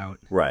shootout.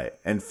 Right.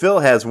 And Phil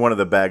has one of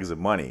the bags of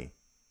money,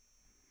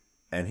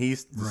 and he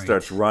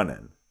starts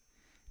running.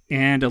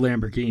 And a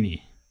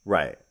Lamborghini.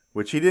 Right.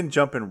 Which he didn't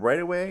jump in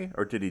right away,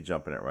 or did he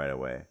jump in it right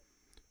away?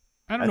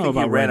 I don't know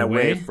about he ran right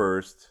away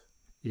first.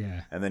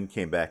 Yeah. And then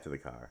came back to the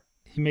car.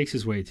 He makes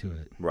his way to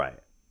it. Right.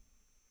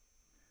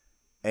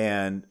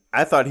 And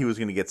I thought he was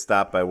going to get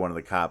stopped by one of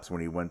the cops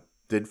when he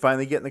did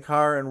finally get in the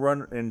car and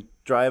run and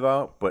drive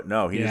out, but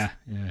no, he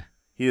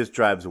just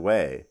drives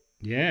away.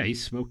 Yeah, he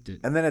smoked it.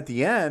 And then at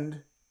the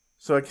end,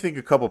 so I think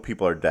a couple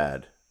people are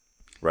dead,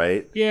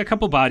 right? Yeah, a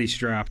couple bodies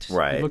dropped.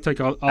 Right. It looked like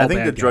all I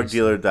think bad the drug guys.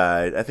 dealer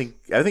died. I think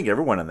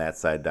everyone on that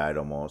side died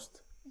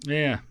almost.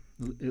 Yeah.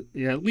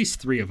 Yeah, at least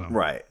 3 of them.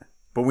 Right.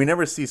 But we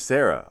never see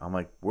Sarah. I'm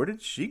like, where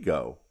did she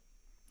go?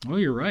 Oh,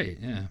 you're right.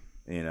 Yeah.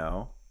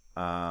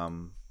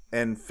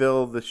 And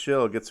Phil the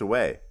shill gets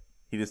away.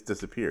 He just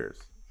disappears.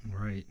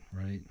 Right.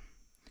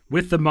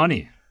 With the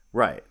money.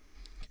 Right.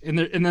 And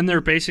then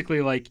they're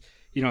basically like,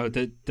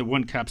 the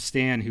one cop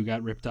Stan who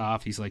got ripped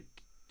off. He's like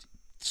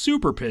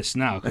super pissed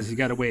now because he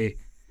got away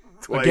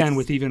again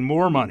with even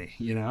more money.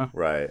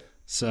 Right.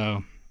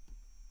 So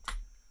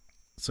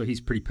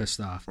he's pretty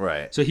pissed off.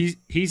 Right. So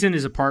he's in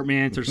his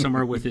apartment or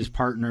somewhere with his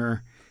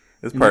partner.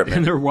 His apartment.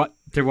 And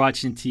they're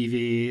watching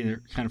TV.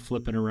 They're kind of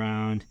flipping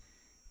around,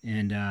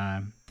 and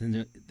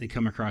then they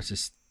come across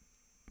this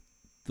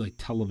like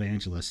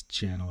televangelist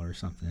channel or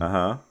something.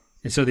 Uh-huh.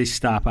 And so they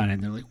stop on it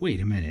and they're like,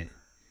 "Wait a minute!"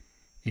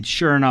 And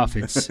sure enough,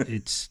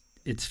 it's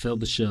Phil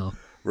the Shill.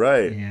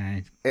 Right.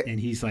 And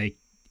he's like,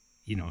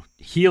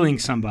 healing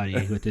somebody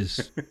with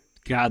his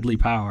godly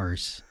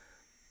powers,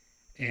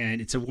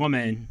 and it's a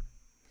woman.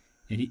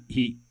 And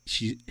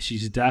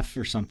she's deaf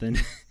or something,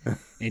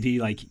 and he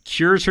like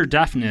cures her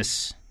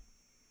deafness.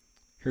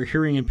 Her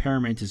hearing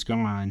impairment is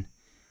gone,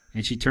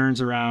 and she turns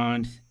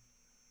around,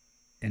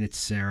 and it's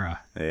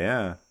Sarah.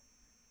 Yeah.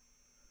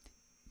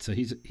 So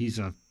he's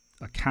a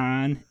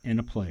con and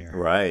a player.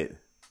 Right.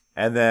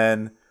 And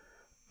then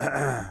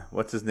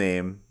what's his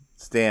name?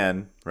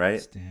 Stan,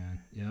 right?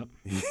 Stan. Yep.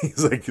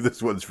 He's like,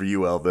 "This one's for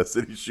you, Elvis,"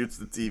 and he shoots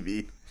the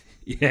TV.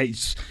 Yeah, he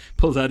just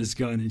pulls out his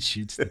gun and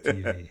shoots the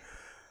TV.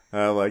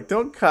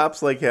 Don't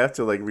cops have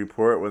to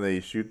report when they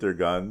shoot their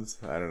guns?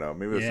 I don't know.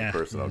 Maybe it's a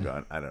personal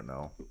gun. I don't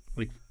know.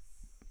 Like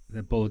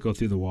that bullet go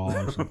through the wall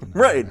or something.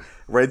 Right.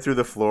 Right through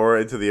the floor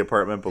into the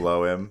apartment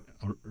below him.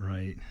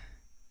 Right.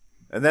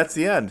 And that's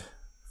the end.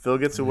 Phil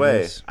gets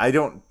away. I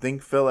don't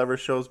think Phil ever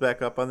shows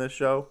back up on this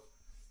show.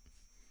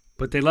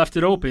 But they left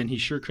it open. He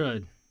sure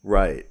could.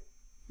 Right.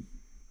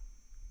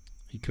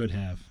 He could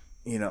have.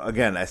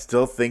 Again, I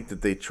still think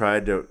that they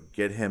tried to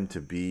get him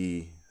to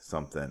be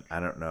something. I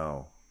don't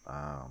know.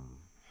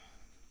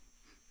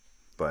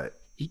 But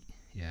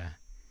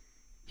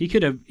he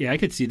could have. Yeah, I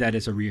could see that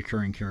as a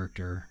reoccurring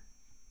character,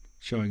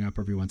 showing up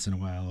every once in a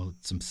while,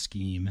 some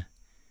scheme.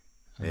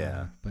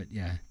 But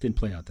didn't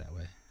play out that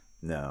way.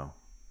 No,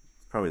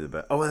 probably the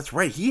best. Oh, that's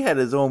right. He had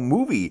his own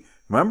movie.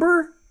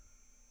 Remember?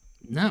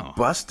 No,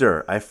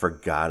 Buster. I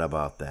forgot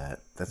about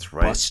that. That's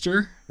right.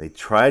 Buster. They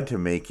tried to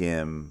make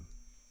him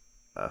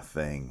a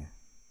thing.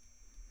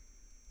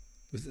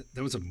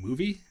 That was a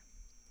movie?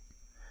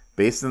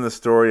 Based on the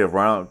story of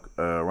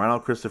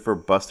Ronald Christopher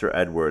Buster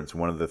Edwards,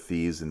 one of the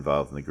thieves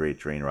involved in the Great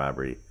Train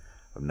Robbery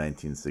of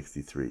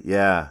 1963.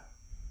 Yeah.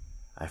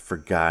 I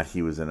forgot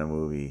he was in a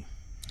movie.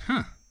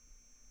 Huh.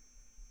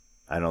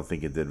 I don't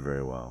think it did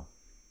very well.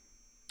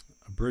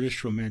 A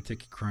British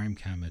romantic crime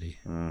comedy.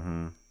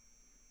 Mm-hmm.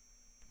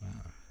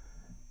 Wow.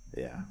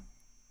 Yeah.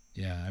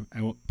 Yeah,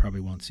 I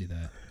probably won't see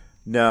that.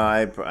 No,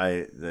 I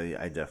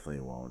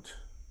definitely won't.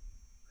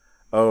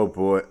 Oh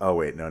boy. Oh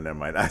wait, no, never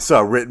mind. I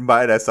saw Written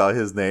By It. I saw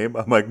his name.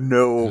 I'm like,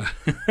 no.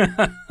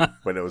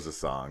 But it was a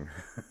song.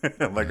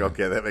 I'm like,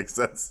 okay, that makes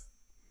sense.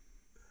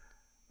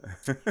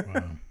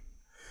 Wow.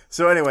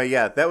 So anyway,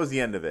 yeah, that was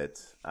the end of it.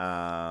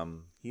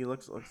 He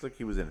looks like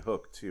he was in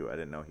Hook too. I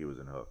didn't know he was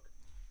in Hook.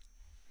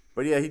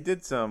 But yeah, he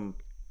did some.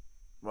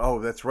 Oh,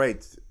 that's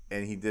right.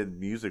 And he did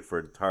music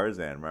for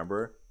Tarzan.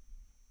 Remember?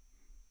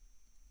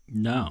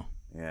 No,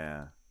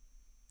 Yeah,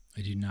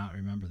 I do not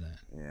remember that.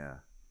 yeah.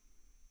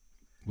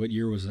 What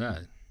year was that?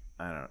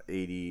 I don't know,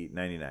 80,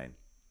 99.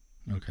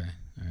 Okay,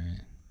 all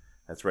right.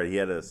 That's right. He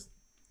had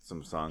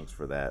some songs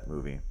for that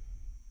movie.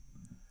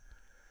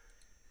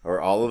 Or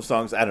all of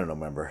songs. I don't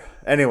remember.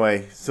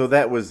 Anyway, so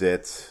that was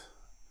it.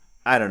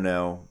 I don't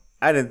know.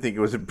 I didn't think it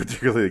was a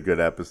particularly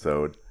good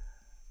episode.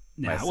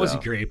 No, myself. it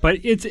wasn't great,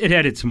 but it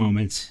had its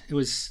moments.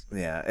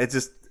 Yeah,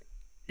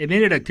 It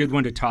made it a good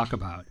one to talk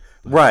about.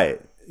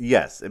 Right.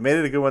 Yes, it made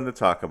it a good one to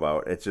talk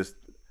about. It's just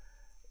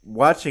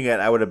watching it,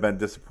 I would have been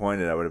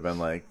disappointed. I would have been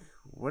like,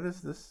 "What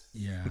is this?"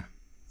 Yeah,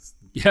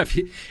 yeah.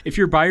 If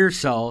you're by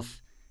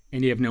yourself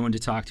and you have no one to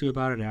talk to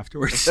about it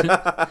afterwards,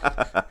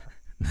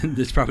 then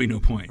there's probably no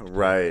point.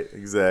 Right.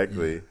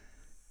 Exactly.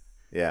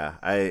 Yeah.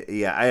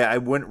 I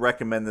wouldn't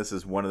recommend this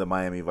as one of the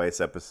Miami Vice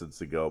episodes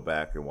to go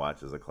back and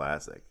watch as a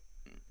classic.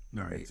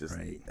 Right. Just,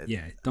 Right.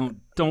 Yeah.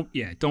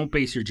 Don't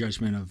base your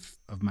judgment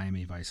of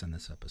Miami Vice on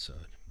this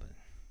episode. But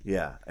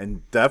Yeah,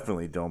 and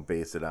definitely don't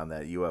base it on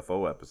that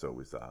UFO episode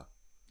we saw.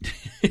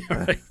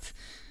 right.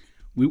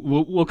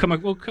 We'll come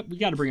up. We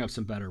got to bring up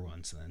some better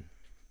ones then.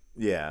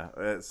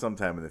 Yeah,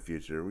 sometime in the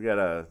future. We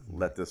gotta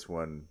let this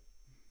one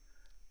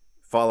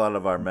fall out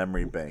of our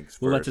memory banks.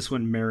 We'll let first. this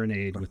one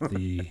marinate with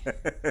the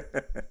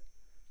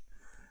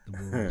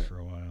world for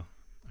a while.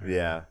 All right.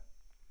 Yeah.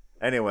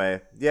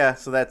 Anyway, yeah.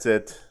 So that's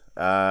it.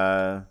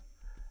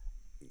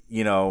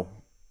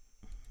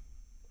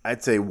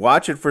 I'd say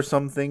watch it for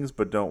some things,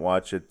 but don't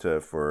watch it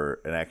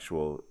for an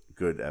actual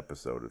good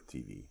episode of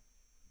TV.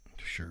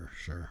 Sure.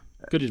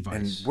 Good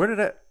advice. And where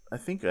did I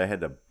think I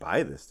had to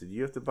buy this. Did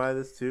you have to buy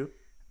this too?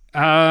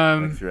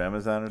 Um, Like through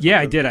Amazon or something? yeah,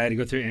 I did. I had to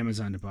go through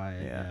Amazon to buy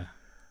it. Yeah.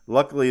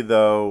 Luckily,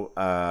 though,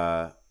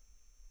 I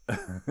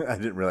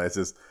didn't realize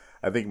this.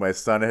 I think my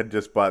son had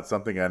just bought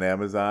something on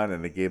Amazon,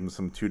 and it gave him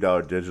some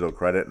 $2 digital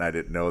credit, and I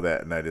didn't know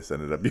that, and I just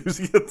ended up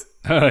using it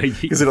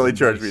because it only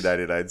charged me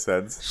 99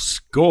 cents.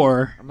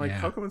 Score. I'm like, yeah.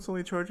 how come it's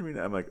only charging me?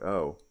 I'm like,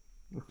 oh,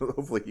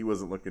 hopefully he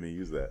wasn't looking to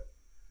use that.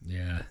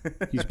 Yeah,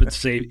 he's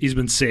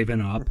been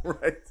saving up,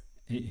 Right?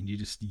 and you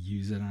just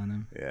use it on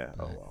him. Yeah.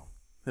 Oh well,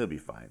 he'll be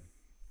fine.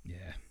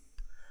 Yeah.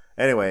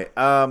 Anyway,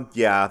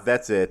 yeah,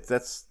 that's it.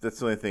 That's the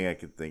only thing I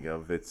could think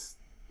of. It's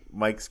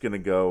Mike's gonna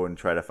go and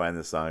try to find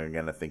the song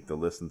again. I think to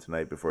listen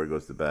tonight before he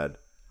goes to bed.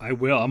 I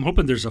will. I'm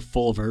hoping there's a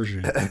full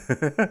version.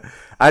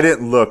 I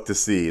didn't look to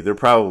see. There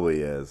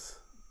probably is.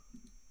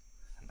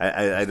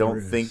 I don't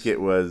is. think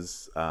it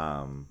was.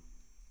 What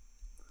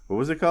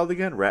was it called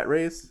again? Rat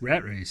Race.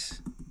 Rat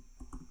Race.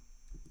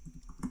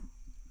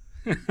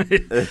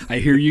 I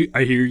hear you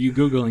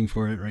Googling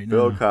for it right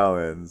Bill now.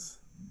 Collins.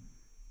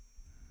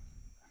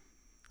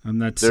 I'm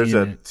not There's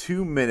seeing a it.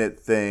 2-minute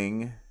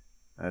thing.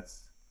 I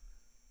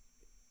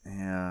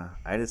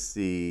just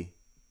see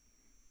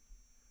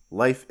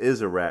Life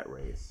is a Rat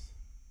Race.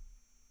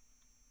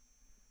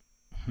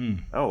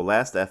 Oh,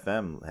 Last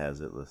FM has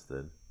it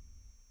listed.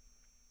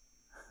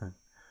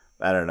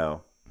 I don't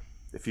know.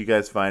 If you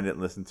guys find it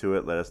and listen to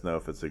it, let us know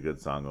if it's a good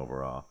song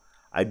overall.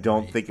 I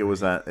don't think it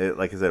was on.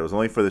 Like I said, it was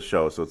only for the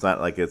show, so it's not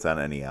like it's on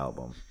any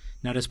album.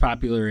 Not as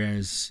popular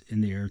as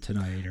In the Air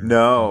Tonight or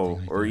No, anything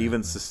like or that,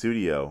 even but-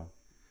 Studio.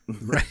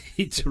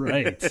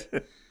 Right.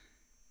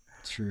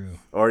 True.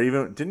 Or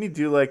even, didn't he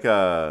do like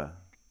a...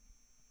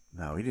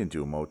 No, he didn't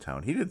do a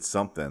Motown. He did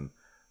something.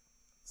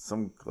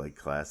 Some like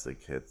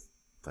classic hits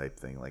type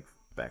thing, like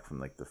back from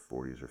like the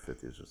 40s or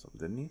 50s or something,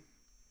 didn't he?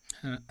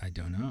 I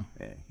don't know.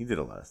 Yeah, he did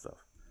a lot of stuff.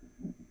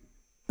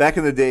 Back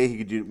in the day, he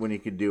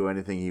could do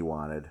anything he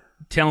wanted.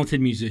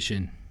 Talented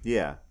musician.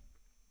 Yeah.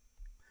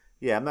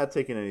 Yeah, I'm not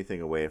taking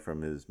anything away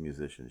from his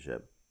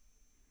musicianship.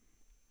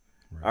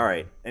 Right. All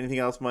right. Anything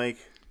else, Mike?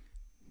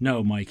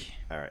 No, Mike.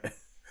 All right.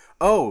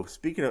 Oh,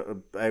 speaking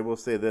of, I will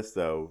say this,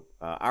 though.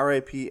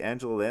 R.I.P.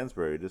 Angela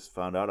Lansbury. Just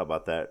found out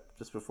about that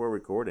just before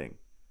recording.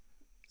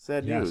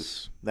 Sad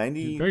news.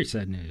 90. Very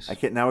sad news. I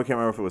can't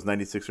remember if it was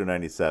 96 or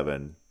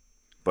 97,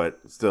 but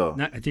still.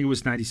 I think it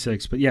was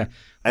 96, but yeah.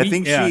 I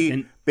think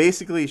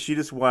basically she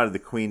just wanted the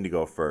Queen to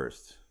go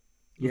first.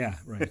 Yeah,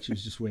 right. She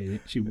was just waiting.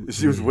 She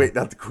was waiting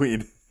out the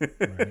Queen.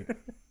 Right.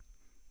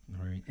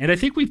 Right. And I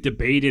think we've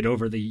debated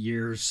over the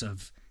years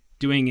of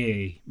doing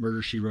a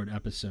Murder, She Wrote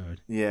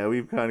episode. Yeah,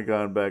 we've kind of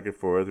gone back and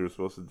forth. We were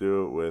supposed to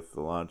do it with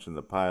the launch and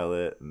the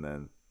pilot, and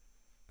then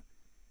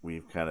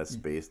we've kind of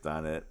spaced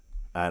on it.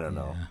 I don't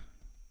know.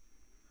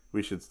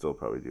 We should still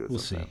probably do it We'll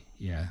sometime.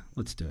 see. Yeah,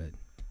 let's do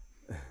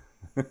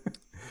it.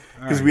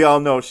 Because we all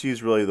know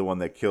she's really the one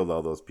that killed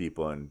all those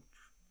people. And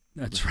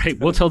That's right.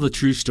 We'll tell the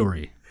true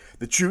story.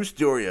 the true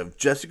story of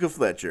Jessica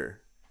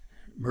Fletcher.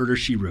 Murder,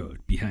 She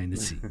Wrote, behind the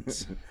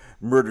scenes.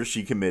 Murder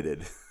She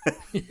Committed.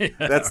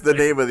 That's the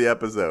name of the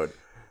episode.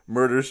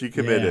 Murder She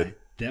Committed.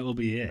 Yeah, that will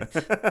be it.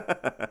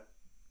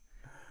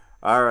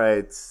 All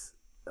right.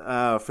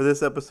 For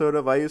this episode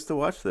of I Used to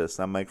Watch This,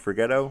 I'm Mike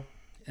Forgetto.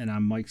 And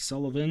I'm Mike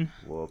Sullivan.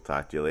 We'll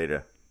talk to you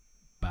later.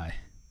 Bye.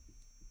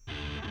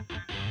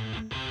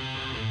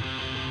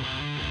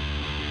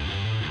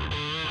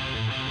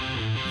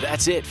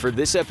 That's it for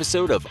this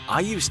episode of I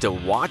Used to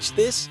Watch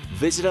This.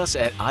 Visit us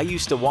at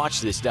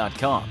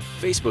IUsedToWatchThis.com,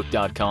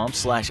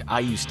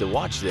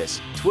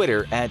 Facebook.com/IUsedToWatchThis,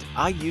 Twitter at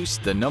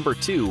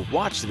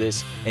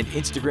IUsed2watchthis, and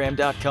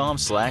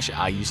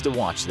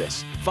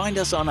Instagram.com/IUsedToWatchThis. Find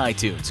us on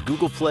iTunes,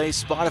 Google Play,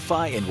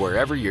 Spotify, and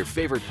wherever your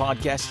favorite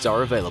podcasts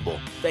are available.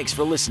 Thanks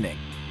for listening.